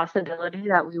was a possibility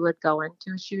that we would go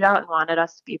into a shootout and wanted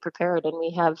us to be prepared. And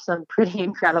we have some pretty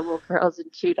incredible girls in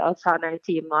shootouts on our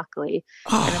team, luckily,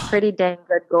 and a pretty dang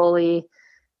good goalie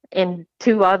and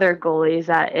 2 other goalies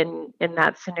that in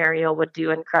that scenario would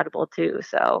do incredible too.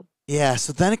 So yeah.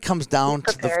 So then it comes down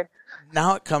to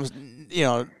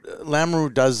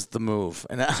Lamoureux does the move.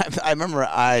 And I remember her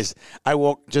eyes. I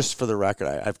woke, just for the record,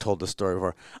 I've told this story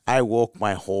before, I woke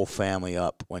my whole family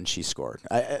up when she scored.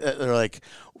 They're like,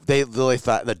 they literally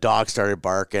thought the dog started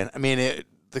barking. I mean,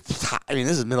 this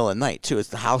is middle of the night, too.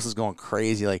 The house is going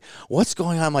crazy. Like, what's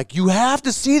going on? I'm like, you have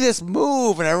to see this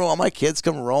move. And all my kids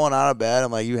come rolling out of bed.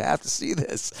 I'm like, you have to see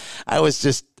this. I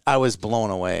was blown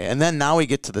away. And then now we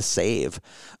get to the save.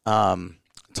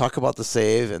 Talk about the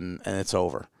save, and it's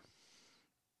over.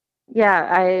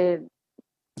 Yeah,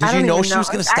 Did you know she was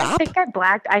going to stop? I think I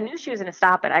blacked. I knew she was going to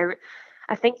stop it.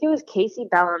 I think it was Casey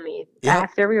Bellamy. Yep.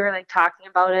 After we were like talking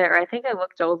about it, or I think I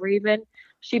looked over even.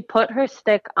 She put her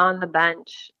stick on the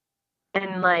bench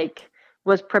and like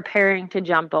was preparing to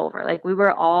jump over. Like we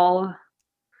were all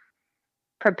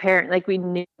preparing. Like we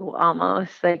knew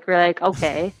almost. Like we're like,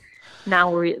 okay, now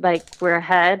we're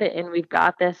ahead and we've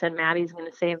got this, and Maddie's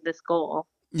going to save this goal.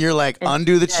 You're like,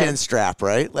 undo the chin strap,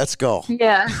 right? Let's go.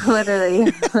 Yeah,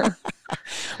 literally.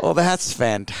 Well, that's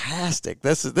fantastic.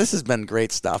 This has been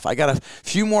great stuff. I got a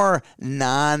few more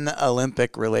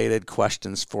non-Olympic related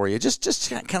questions for you, just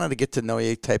kind of to get to know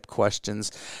you type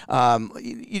questions.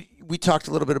 We talked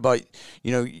a little bit about,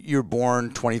 you were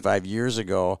born 25 years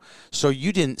ago, so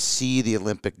you didn't see the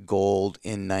Olympic gold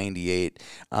in '98.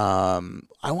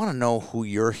 I want to know who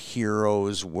your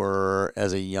heroes were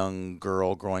as a young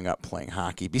girl growing up playing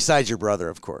hockey, besides your brother,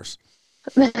 of course.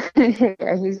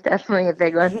 Yeah, he's definitely a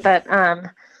big one. But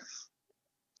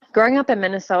growing up in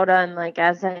Minnesota, and like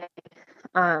as I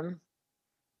grew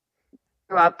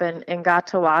up and got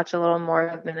to watch a little more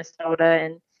of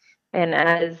Minnesota, and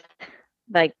as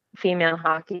like female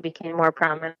hockey became more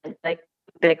prominent, like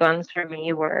big ones for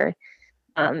me were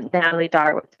Natalie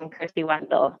Darwitz and Chrissy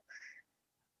Wendell.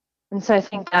 And so I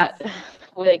think that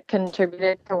like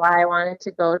contributed to why I wanted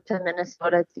to go to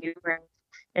Minnesota too,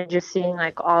 and just seeing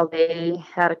like all they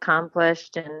had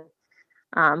accomplished.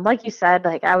 And like you said,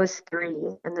 like I was 3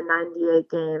 in the '98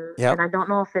 game. Yep. And I don't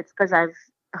know if it's because I've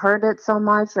heard it so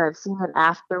much or I've seen it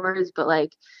afterwards, but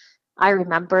like I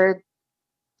remembered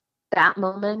that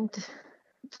moment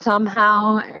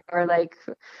somehow, or like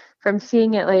from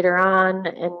seeing it later on.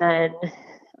 And then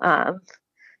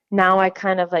now I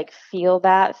kind of like feel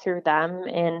that through them.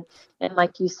 And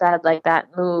like you said, like that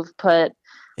move put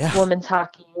women's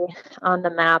hockey on the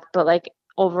map. But like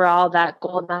overall, that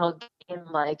gold medal game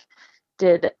like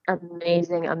did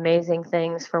amazing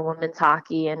things for women's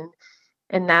hockey.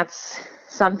 And that's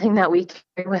something that we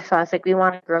carry with us. Like we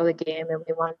want to grow the game and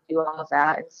we want to do all of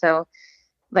that. And so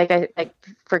like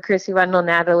for Chrissy Wendell,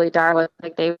 Natalie Darwin,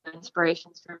 like they were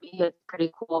inspirations for me. It's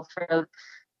pretty cool for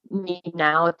me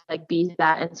now to like be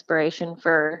that inspiration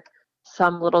for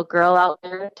some little girl out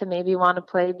there to maybe want to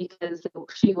play because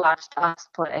she watched us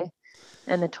play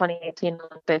in the 2018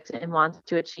 Olympics and wants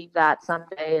to achieve that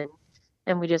someday.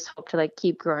 And we just hope to like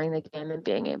keep growing the game and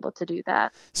being able to do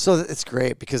that. So it's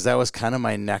great because that was kind of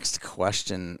my next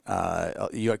question.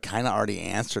 You had kind of already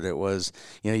answered it. Was,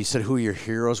 you said who your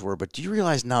heroes were, but do you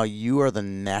realize now you are the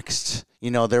next?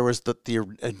 There was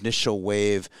the initial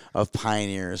wave of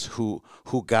pioneers who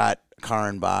got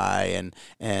Karen Bai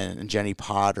and Jenny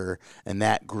Potter and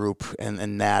that group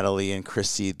and Natalie and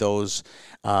Chrissy, those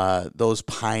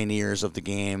pioneers of the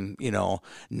game,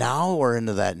 now we're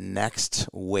into that next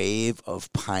wave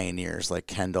of pioneers like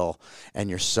Kendall and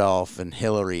yourself and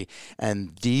Hillary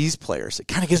and these players. It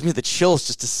kind of gives me the chills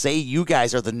just to say you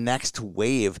guys are the next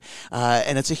wave.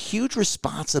 And it's a huge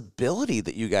responsibility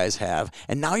that you guys have.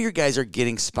 And now your guys are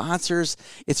getting sponsors.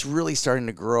 It's really starting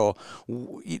to grow.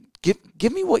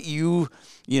 Give me what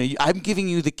I'm giving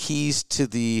you the keys to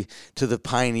the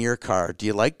Pioneer car. Do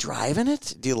you like driving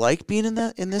it? Do you like being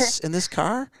in this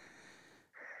car?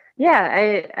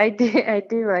 Yeah, I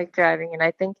do like driving, and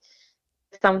I think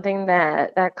something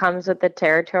that comes with the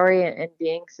territory and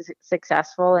being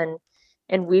successful,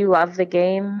 and we love the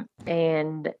game,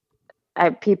 and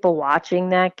people watching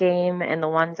that game and the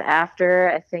ones after,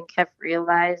 I think, have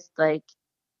realized like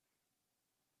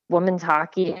women's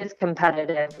hockey is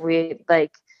competitive. We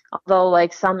like, although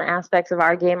like some aspects of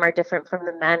our game are different from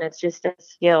the men, it's just a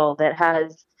skill that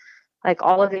has like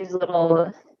all of these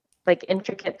little like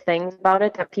intricate things about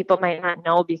it that people might not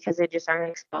know because they just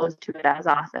aren't exposed to it as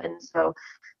often. So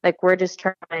like we're just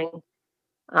trying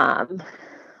um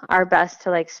our best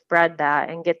to like spread that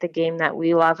and get the game that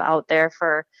we love out there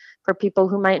for people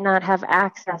who might not have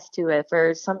access to it,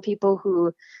 for some people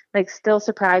who like still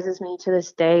surprises me to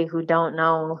this day who don't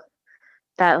know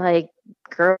that like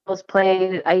girls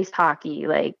play ice hockey.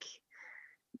 Like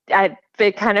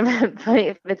it kind of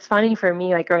it's funny for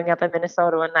me like growing up in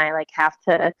Minnesota when I like have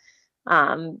to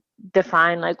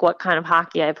define like what kind of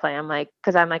hockey I play. I'm like,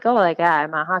 because I'm like, oh, like yeah,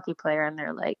 I'm a hockey player, and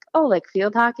they're like, oh, like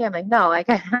field hockey. I'm like, no, like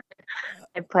I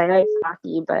play ice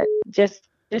hockey, but just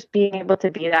being able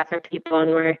to be that for people,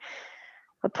 and we're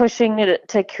pushing it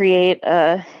to create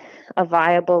a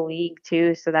viable league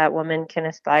too, so that women can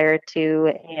aspire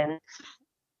to, and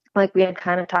like we had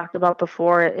kind of talked about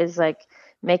before, is like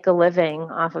make a living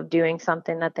off of doing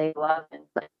something that they love and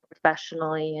like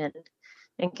professionally, and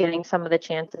getting some of the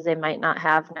chances they might not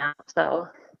have now. So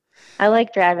I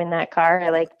like driving that car. I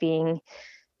like being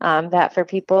that for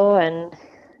people and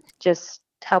just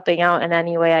helping out in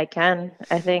any way I can.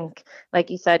 I think, like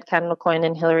you said, Ken McCoy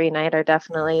and Hillary Knight are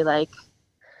definitely like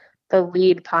the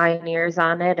lead pioneers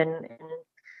on it, and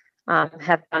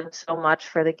have done so much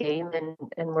for the game,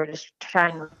 and we're just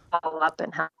trying to follow up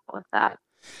and help with that.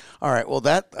 All right. Well,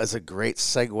 that is a great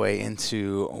segue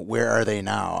into where are they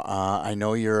now? I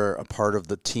know you're a part of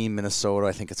the Team Minnesota.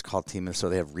 I think it's called Team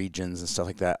Minnesota. They have regions and stuff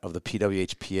like that of the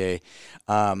PWHPA.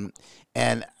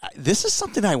 And this is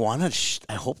something I want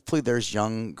to. Hopefully, there's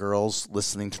young girls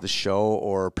listening to the show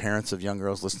or parents of young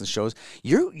girls listening to shows.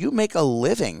 You make a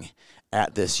living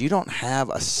at this. You don't have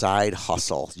a side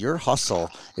hustle. Your hustle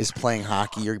is playing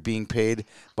hockey. You're being paid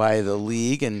by the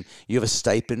league, and you have a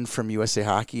stipend from USA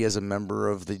Hockey as a member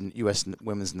of the U.S.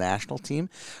 women's national team.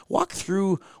 Walk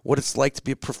through what it's like to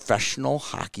be a professional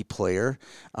hockey player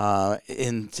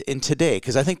in today,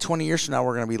 because I think 20 years from now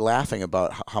we're going to be laughing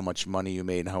about how much money you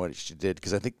made and how much you did,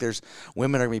 because I think there's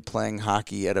women are going to be playing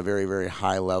hockey at a very, very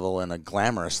high level and a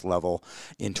glamorous level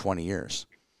in 20 years.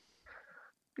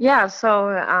 Yeah,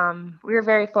 so we were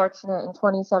very fortunate in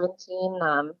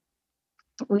 2017.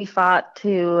 We fought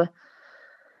to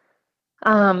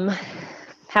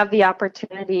have the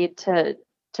opportunity to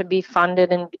be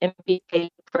funded and be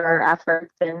paid for our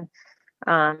efforts, and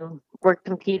we're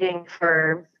competing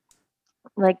for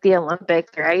like the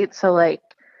Olympics, right? So like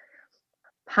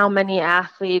how many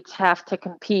athletes have to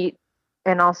compete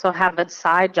and also have a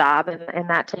side job, and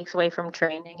that takes away from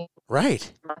training.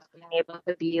 Right. Being able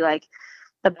to be like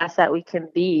the best that we can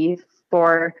be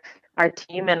for our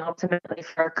team and ultimately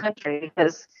for our country,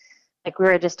 because like we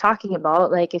were just talking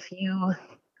about, like if you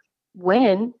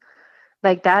win,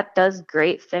 like that does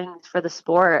great things for the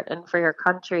sport and for your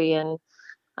country. And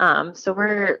so so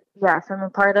I'm a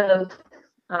part of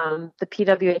the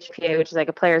PWHPA, which is like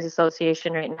a players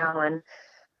association right now,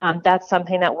 and that's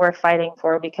something that we're fighting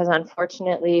for, because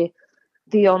unfortunately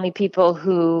the only people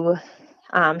who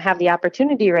have the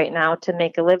opportunity right now to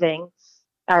make a living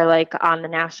are like on the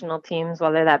national teams,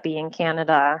 whether that be in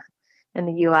Canada, in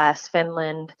the US,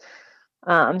 Finland.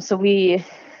 So we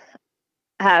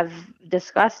have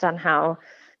discussed on how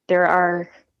there are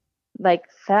like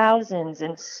thousands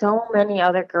and so many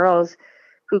other girls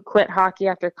who quit hockey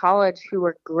after college who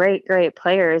were great, great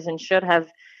players and should have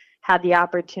had the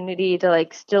opportunity to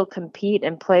like still compete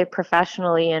and play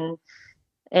professionally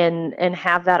and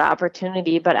have that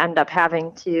opportunity, but end up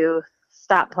having to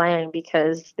stop playing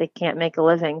because they can't make a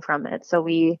living from it. So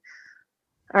we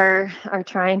are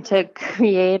trying to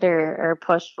create or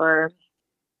push for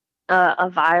a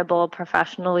viable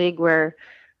professional league where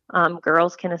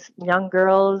young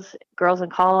girls in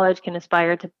college can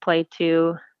aspire to play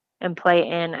to and play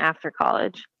in after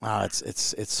college. Wow,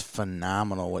 it's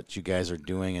phenomenal what you guys are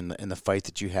doing, and the fight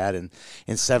that you had in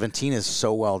 17 is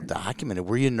so well documented.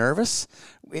 Were you nervous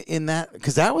in that?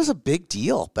 Because that was a big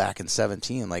deal back in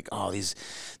 17. Like, oh,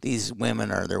 these women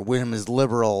they're women's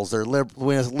liberals, they're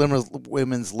women's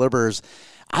libbers.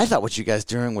 I thought what you guys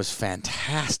doing was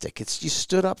fantastic. You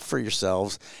stood up for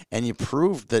yourselves and you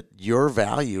proved that your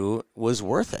value was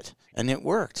worth it, and it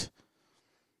worked.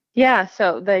 Yeah,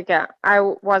 so I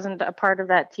wasn't a part of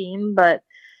that team, but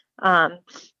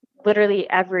literally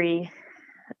every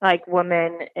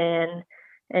woman and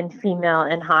female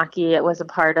in hockey, it was a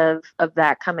part of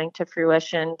that coming to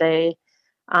fruition. They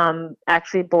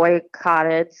actually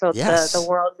boycotted. So Yes. the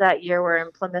Worlds that year were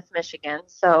in Plymouth, Michigan,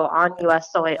 so on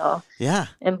U.S. soil. Yeah.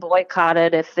 And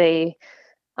boycotted if they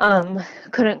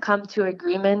couldn't come to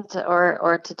agreement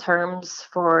or to terms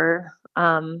for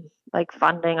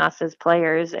funding us as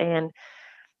players. And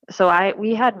so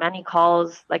we had many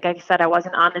calls. Like I said, I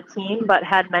wasn't on the team, but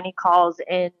had many calls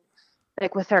in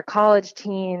with our college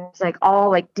teams,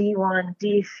 all D1,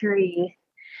 D3,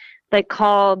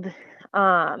 called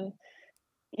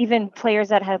even players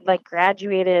that had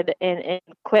graduated and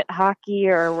quit hockey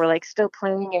or were still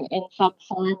playing in some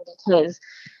form because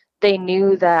they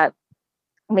knew that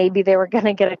maybe they were going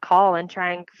to get a call and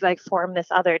try and form this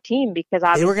other team because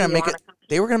obviously they were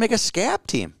going to make a scab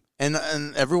team, and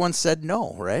everyone said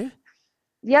no, right?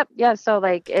 Yep. Yeah. So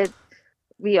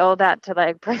we owe that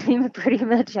to pretty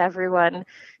much everyone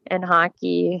in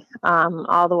hockey,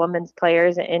 all the women's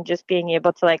players, and just being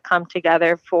able to come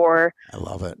together for I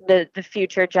love it. The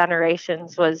future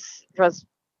generations was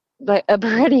a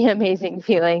pretty amazing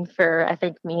feeling for, I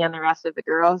think, me and the rest of the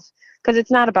girls, because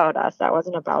it's not about us. That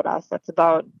wasn't about us. That's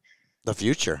about the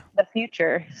future.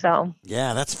 So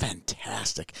yeah, that's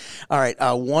fantastic. All right,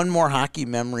 one more hockey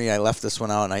memory. I left this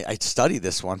one out, and I studied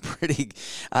this one pretty.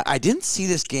 I didn't see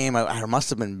this game. I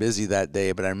must have been busy that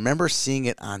day, but I remember seeing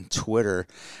it on Twitter.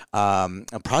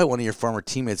 Probably one of your former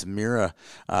teammates, Mira,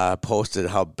 posted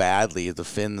how badly the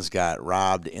Finns got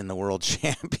robbed in the World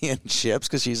Championships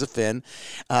because she's a Finn.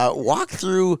 Walk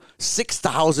through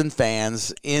 6,000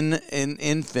 fans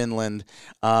in Finland,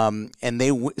 and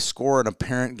they score an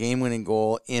apparent game-winning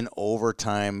goal in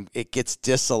overtime. It gets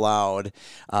disallowed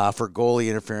for goalie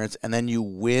interference, and then you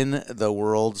win the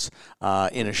Worlds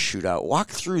in a shootout. Walk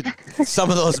through some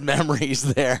of those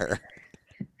memories there.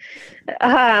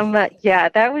 Yeah,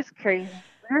 that was crazy.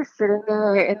 We were sitting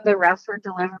there, and the refs were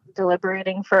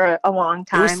deliberating for a long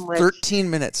time. It was 13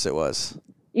 minutes. It was.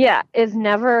 Yeah, is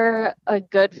never a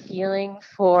good feeling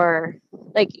for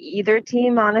either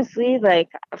team, honestly.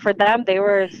 For them, they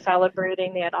were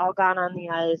celebrating. They had all gone on the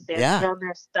ice. They had thrown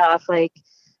their stuff.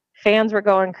 Fans were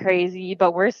going crazy,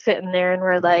 but we're sitting there and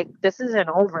we're this isn't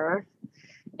over.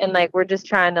 And we're just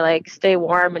trying to stay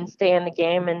warm and stay in the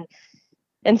game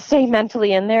and stay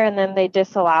mentally in there. And then they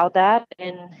disallowed that.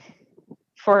 And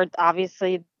for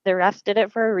obviously the refs did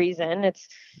it for a reason. It's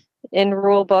in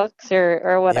rule books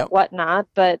or whatnot,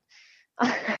 but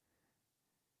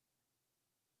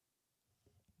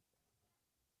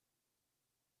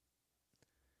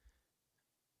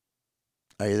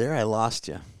are you there? I lost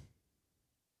you.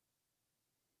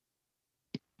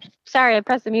 Sorry, I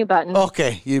pressed the mute button.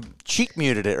 Okay, you cheek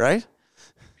muted it, right?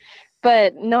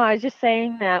 But no, I was just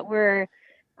saying that we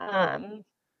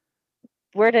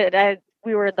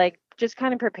were just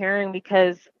kind of preparing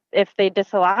because if they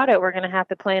disallowed it, we're going to have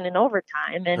to play in an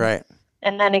overtime. And, right.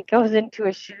 And then it goes into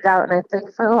a shootout. And I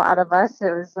think for a lot of us, it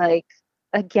was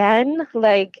again,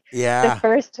 the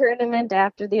first tournament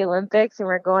after the Olympics, and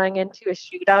we're going into a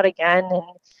shootout again. And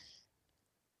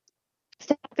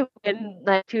to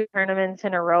win 2 tournaments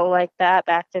in a row like that,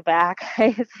 back to back,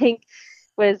 I think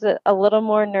was a little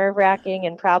more nerve-wracking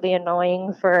and probably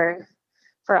annoying for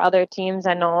other teams.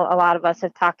 I know a lot of us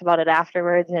have talked about it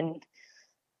afterwards, and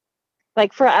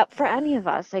for any of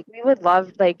us, we would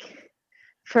love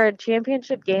for a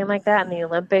championship game like that in the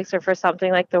Olympics, or for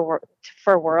something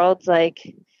for Worlds, I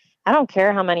don't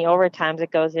care how many overtimes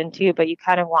it goes into, but you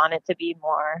kind of want it to be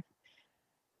more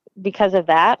because of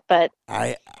that. But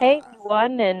hey, we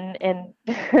won, and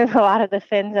a lot of the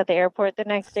Finns at the airport the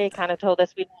next day kind of told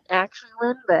us we didn't actually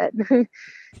win, but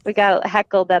we got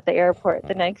heckled at the airport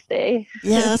the next day.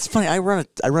 Yeah, that's funny. I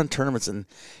run tournaments, and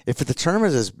if the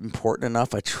tournament is important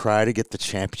enough, I try to get the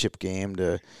championship game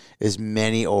to as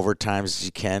many overtimes as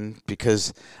you can,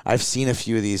 because I've seen a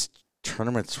few of these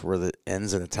tournaments where it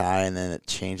ends in a tie and then it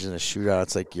changes in a shootout.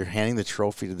 It's like you're handing the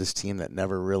trophy to this team that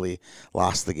never really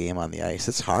lost the game on the ice.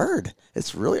 It's hard.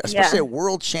 It's really, especially a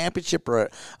world championship or an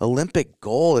Olympic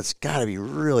goal, it's got to be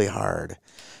really hard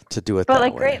to do it But that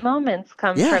like way. great moments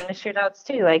come from the shootouts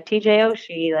too, like TJ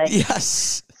Oshie. Like,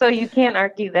 yes. So you can't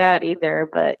argue that either.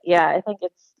 But yeah, I think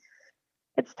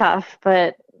it's tough,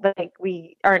 but like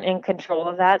we aren't in control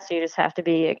of that, so you just have to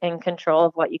be in control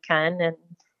of what you can. And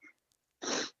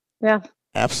yeah.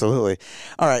 Absolutely.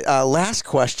 All right. Last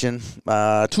question.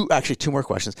 Two more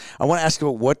questions. I want to ask you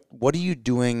about what are you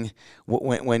doing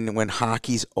when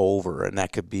hockey's over, and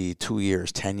that could be 2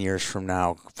 years, 10 years from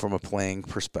now, from a playing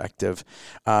perspective.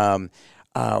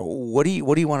 What do you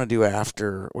want to do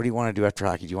after? What do you want to do after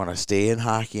hockey? Do you want to stay in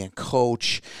hockey and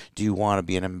coach? Do you want to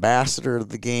be an ambassador of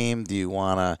the game? Do you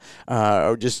want to,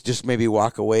 or just maybe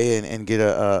walk away and get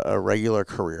a regular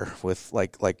career with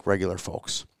like regular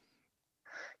folks?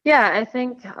 Yeah, I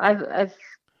think I've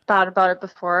thought about it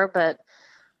before, but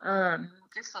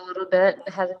just a little bit.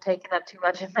 It hasn't taken up too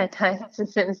much of my time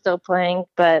since I'm still playing.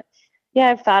 But yeah,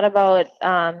 I've thought about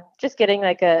just getting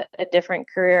like a different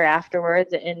career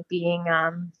afterwards and being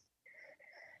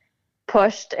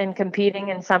pushed and competing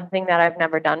in something that I've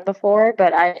never done before.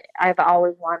 But I've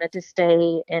always wanted to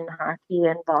stay in hockey,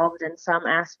 involved in some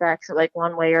aspects, like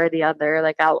one way or the other.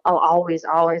 Like I'll always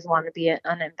want to be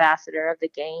an ambassador of the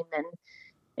game and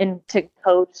to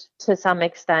coach to some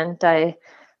extent. I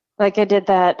did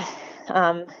that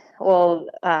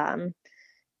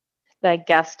like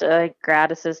guest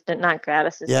grad assistant, not grad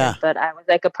assistant, but I was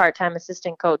like a part-time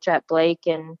assistant coach at Blake,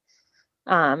 and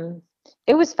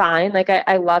it was fine. Like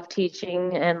I love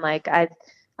teaching, and like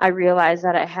I realized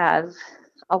that I have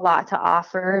a lot to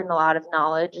offer and a lot of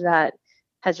knowledge that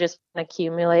has just been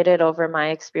accumulated over my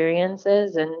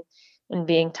experiences and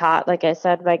being taught, like I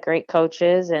said, by great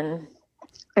coaches. And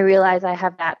I realize I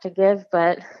have that to give,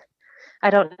 but I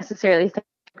don't necessarily think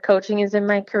coaching is in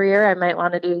my career. I might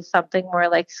want to do something more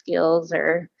like skills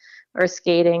or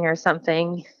skating or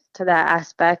something to that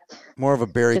aspect. More of a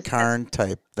Barry Karn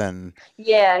type than.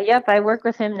 Yeah, yep. I work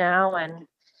with him now, and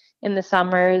in the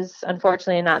summers,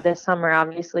 unfortunately not this summer,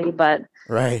 obviously, but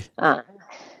right.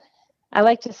 I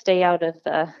like to stay out of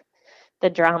the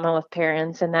drama with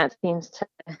parents, and that seems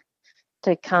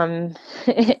to come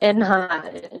in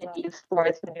youth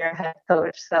sports when you're a head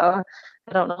coach. So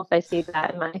I don't know if I see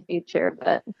that in my future,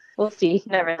 but we'll see.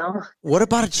 Never know. What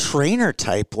about a trainer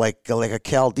type like a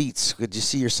Cal Dietz? Could you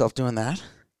see yourself doing that?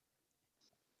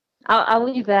 I'll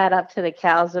leave that up to the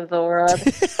Cals of the world.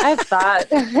 I've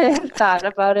thought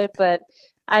about it, but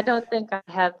I don't think I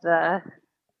have the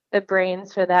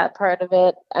brains for that part of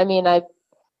it. I mean, I've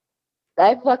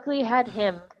luckily had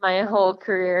him my whole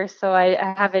career, so I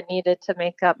haven't needed to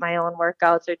make up my own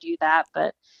workouts or do that,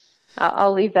 but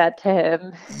I'll leave that to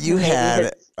him. You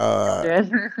had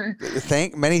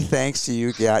many thanks to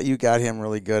you. Yeah, you got him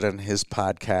really good on his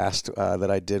podcast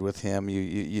that I did with him.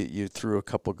 You threw a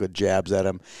couple good jabs at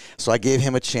him, so I gave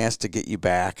him a chance to get you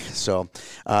back. So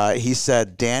he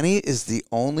said, Dani is the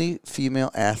only female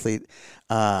athlete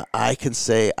I can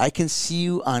say, I can see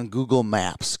you on Google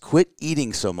Maps. Quit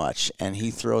eating so much. And he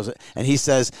throws it. And he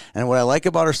says, and what I like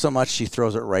about her so much, she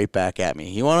throws it right back at me.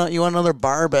 You want another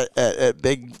barb at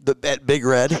Big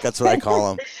Red? That's what I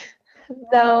call him.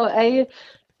 No, I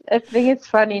think it's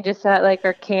funny just at like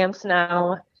our camps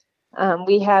now.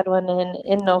 We had one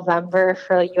in November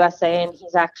for USA, and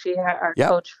he's actually our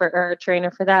coach or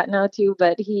trainer for that now too.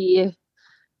 But he,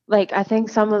 like, I think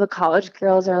some of the college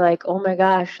girls are like, oh my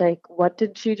gosh, like, what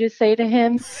did she just say to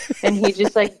him? And he's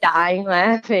just like dying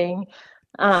laughing.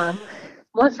 One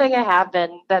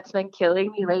thing that's been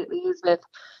killing me lately is with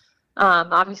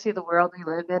obviously the world we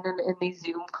live in these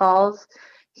Zoom calls.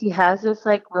 He has this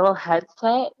like little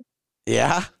headset.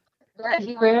 Yeah. That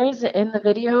he wears in the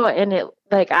video, and it,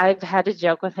 like, I've had to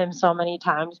joke with him so many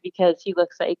times because he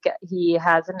looks like he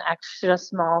has an extra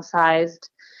small sized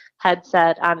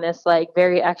headset on this like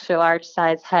very extra large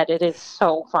size head. It is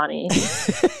so funny.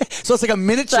 So it's like a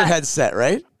miniature headset,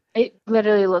 right? It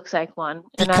literally looks like one.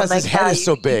 Because his head is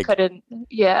so big.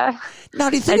 Yeah. Now,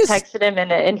 do you think I texted him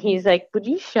and he's like, would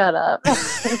you shut up?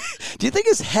 Do you think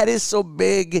his head is so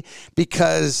big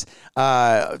because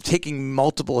taking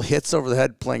multiple hits over the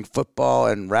head playing football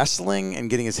and wrestling and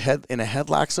getting his head in a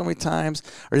headlock so many times?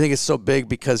 Or do you think it's so big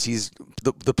because he's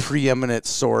the preeminent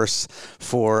source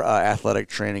for athletic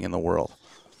training in the world?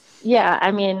 Yeah,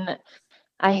 I mean,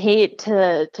 I hate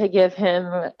to give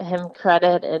him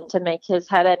credit and to make his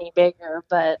head any bigger,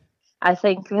 but I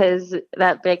think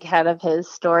that big head of his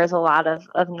stores a lot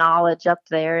of knowledge up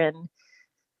there. And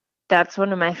that's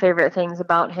one of my favorite things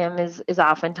about him is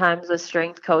oftentimes with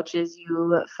strength coaches,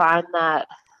 you find that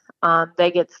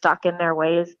they get stuck in their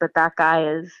ways, but that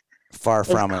guy Far is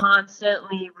from it.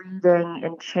 constantly reading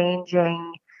and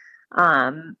changing,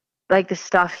 like the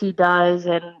stuff he does,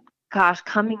 and gosh,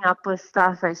 coming up with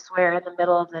stuff, I swear, in the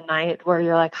middle of the night where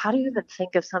you're like, how do you even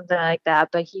think of something like that?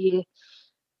 But he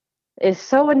is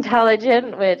so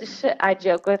intelligent, which I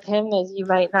joke with him is you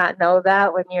might not know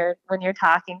that when you're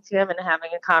talking to him and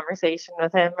having a conversation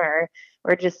with him,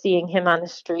 or just seeing him on the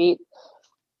street.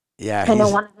 Yeah, I know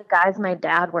one of the guys my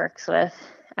dad works with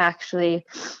actually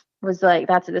was like,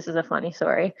 this is a funny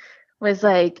story, was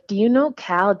like, do you know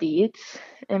Cal Dietz?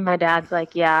 And my dad's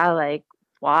like, yeah, like,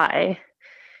 why?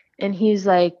 And he's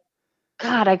like,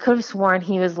 God, I could have sworn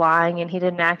he was lying and he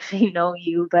didn't actually know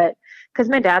you, but because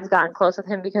my dad's gotten close with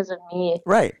him because of me.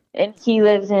 right. And he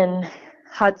lives in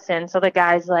Hudson. So the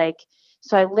guy's like,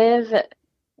 so I live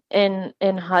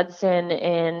in Hudson,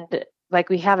 and like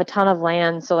we have a ton of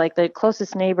land, so like the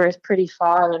closest neighbor is pretty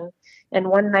far. And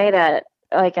one night at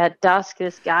dusk,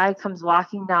 this guy comes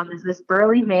walking down, this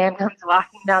burly man comes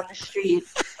walking down the street,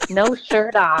 no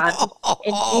shirt on,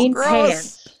 in jean Gross.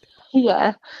 pants.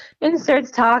 Yeah. And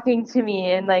starts talking to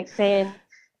me and like saying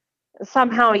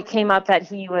somehow he came up that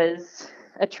he was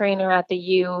a trainer at the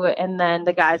U, and then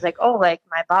the guy's like, oh, like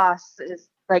my boss is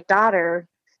like daughter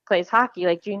plays hockey,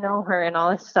 like do you know her, and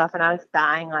all this stuff. And I was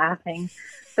dying laughing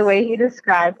the way he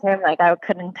described him. Like I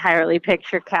could entirely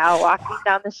picture Cal walking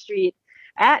down the street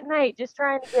at night just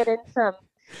trying to get in some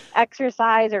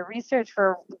exercise or research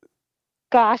for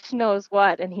gosh knows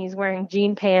what, and he's wearing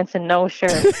jean pants and no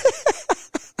shirt.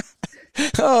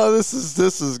 Oh, this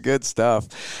is good stuff.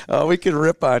 We could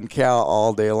rip on Cal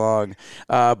all day long,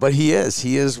 but he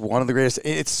is one of the greatest.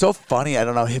 It's so funny. I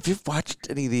don't know if you've watched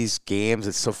any of these games.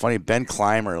 It's so funny. Ben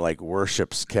Clymer like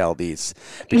worships Cal Dietz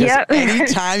because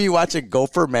anytime you watch a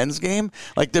Gopher men's game,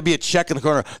 like there'll be a check in the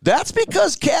corner. That's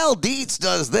because Cal Dietz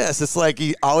does this. It's like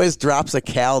he always drops a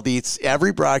Cal Dietz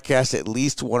every broadcast. At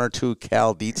least one or two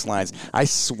Cal Dietz lines. I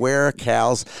swear,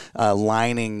 Cal's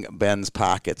lining Ben's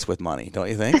pockets with money. Don't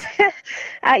you think?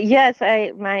 Yes,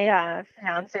 my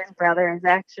fiance's brother is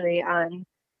actually on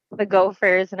the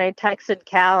Gophers, and I texted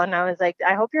Cal and I was like,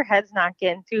 I hope your head's not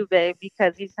getting too big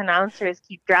because these announcers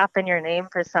keep dropping your name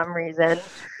for some reason.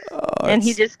 And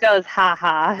he just goes, ha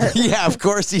ha. Yeah, of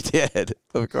course he did.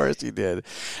 Of course he did.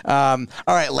 All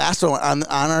right, last one. On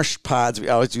our pods, we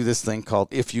always do this thing called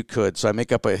If You Could. So I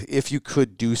make up a if you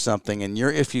could do something, and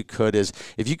your if you could is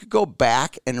if you could go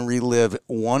back and relive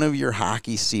one of your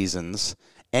hockey seasons,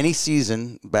 any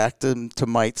season, back to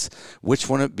Mites, which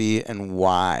one would it be and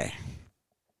why?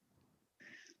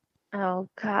 Oh,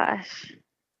 gosh.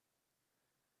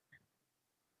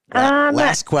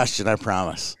 Last question, I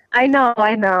promise. I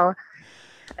know.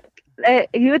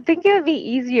 You would think it would be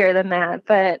easier than that,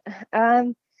 but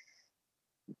I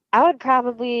would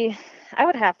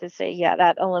have to say, yeah,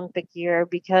 that Olympic year,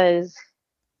 because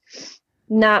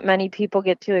not many people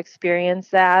get to experience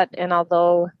that. And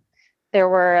although there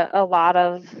were a lot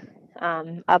of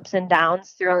ups and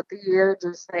downs throughout the year,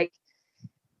 just like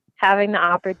having the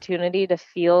opportunity to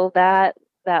feel that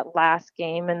last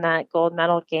game and that gold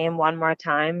medal game one more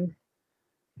time,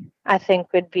 I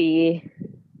think would be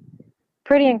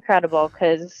pretty incredible,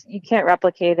 because you can't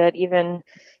replicate it. Even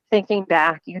thinking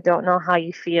back, you don't know how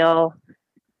you feel.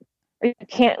 You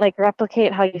can't like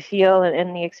replicate how you feel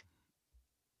in the experience.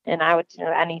 And I would do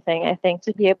anything, I think,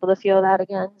 to be able to feel that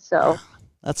again. So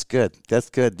That's good. That's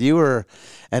good. You were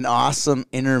an awesome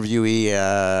interviewee,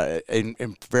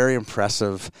 and very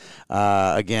impressive.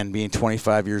 Again, being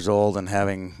 25 years old and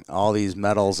having all these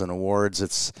medals and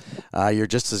awards, you're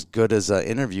just as good as an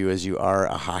interview as you are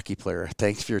a hockey player.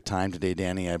 Thanks for your time today,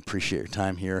 Dani. I appreciate your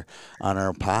time here on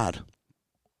our pod.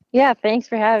 yeah, thanks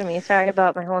for having me. Sorry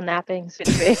about my whole napping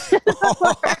situation.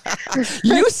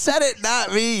 You said it,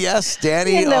 not me. Yes,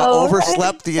 Dani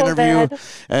overslept the interview,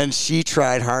 and she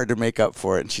tried hard to make up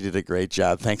for it, and she did a great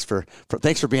job. Thanks for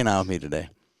being on with me today.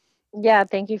 Yeah,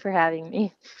 thank you for having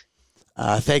me.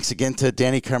 Thanks again to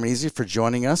Dani Cameranesi for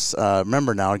joining us.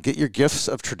 Remember now, get your gifts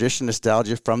of tradition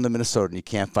nostalgia from the Minnesotan. You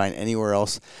can't find anywhere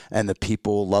else, and the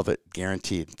people love it,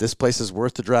 guaranteed. This place is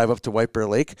worth the drive up to White Bear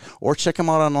Lake, or check them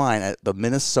out online at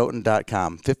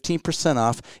theminnesotan.com. 15%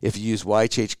 off if you use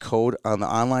YHH code on the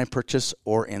online purchase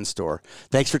or in-store.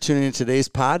 Thanks for tuning in to today's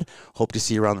pod. Hope to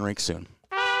see you around the rink soon.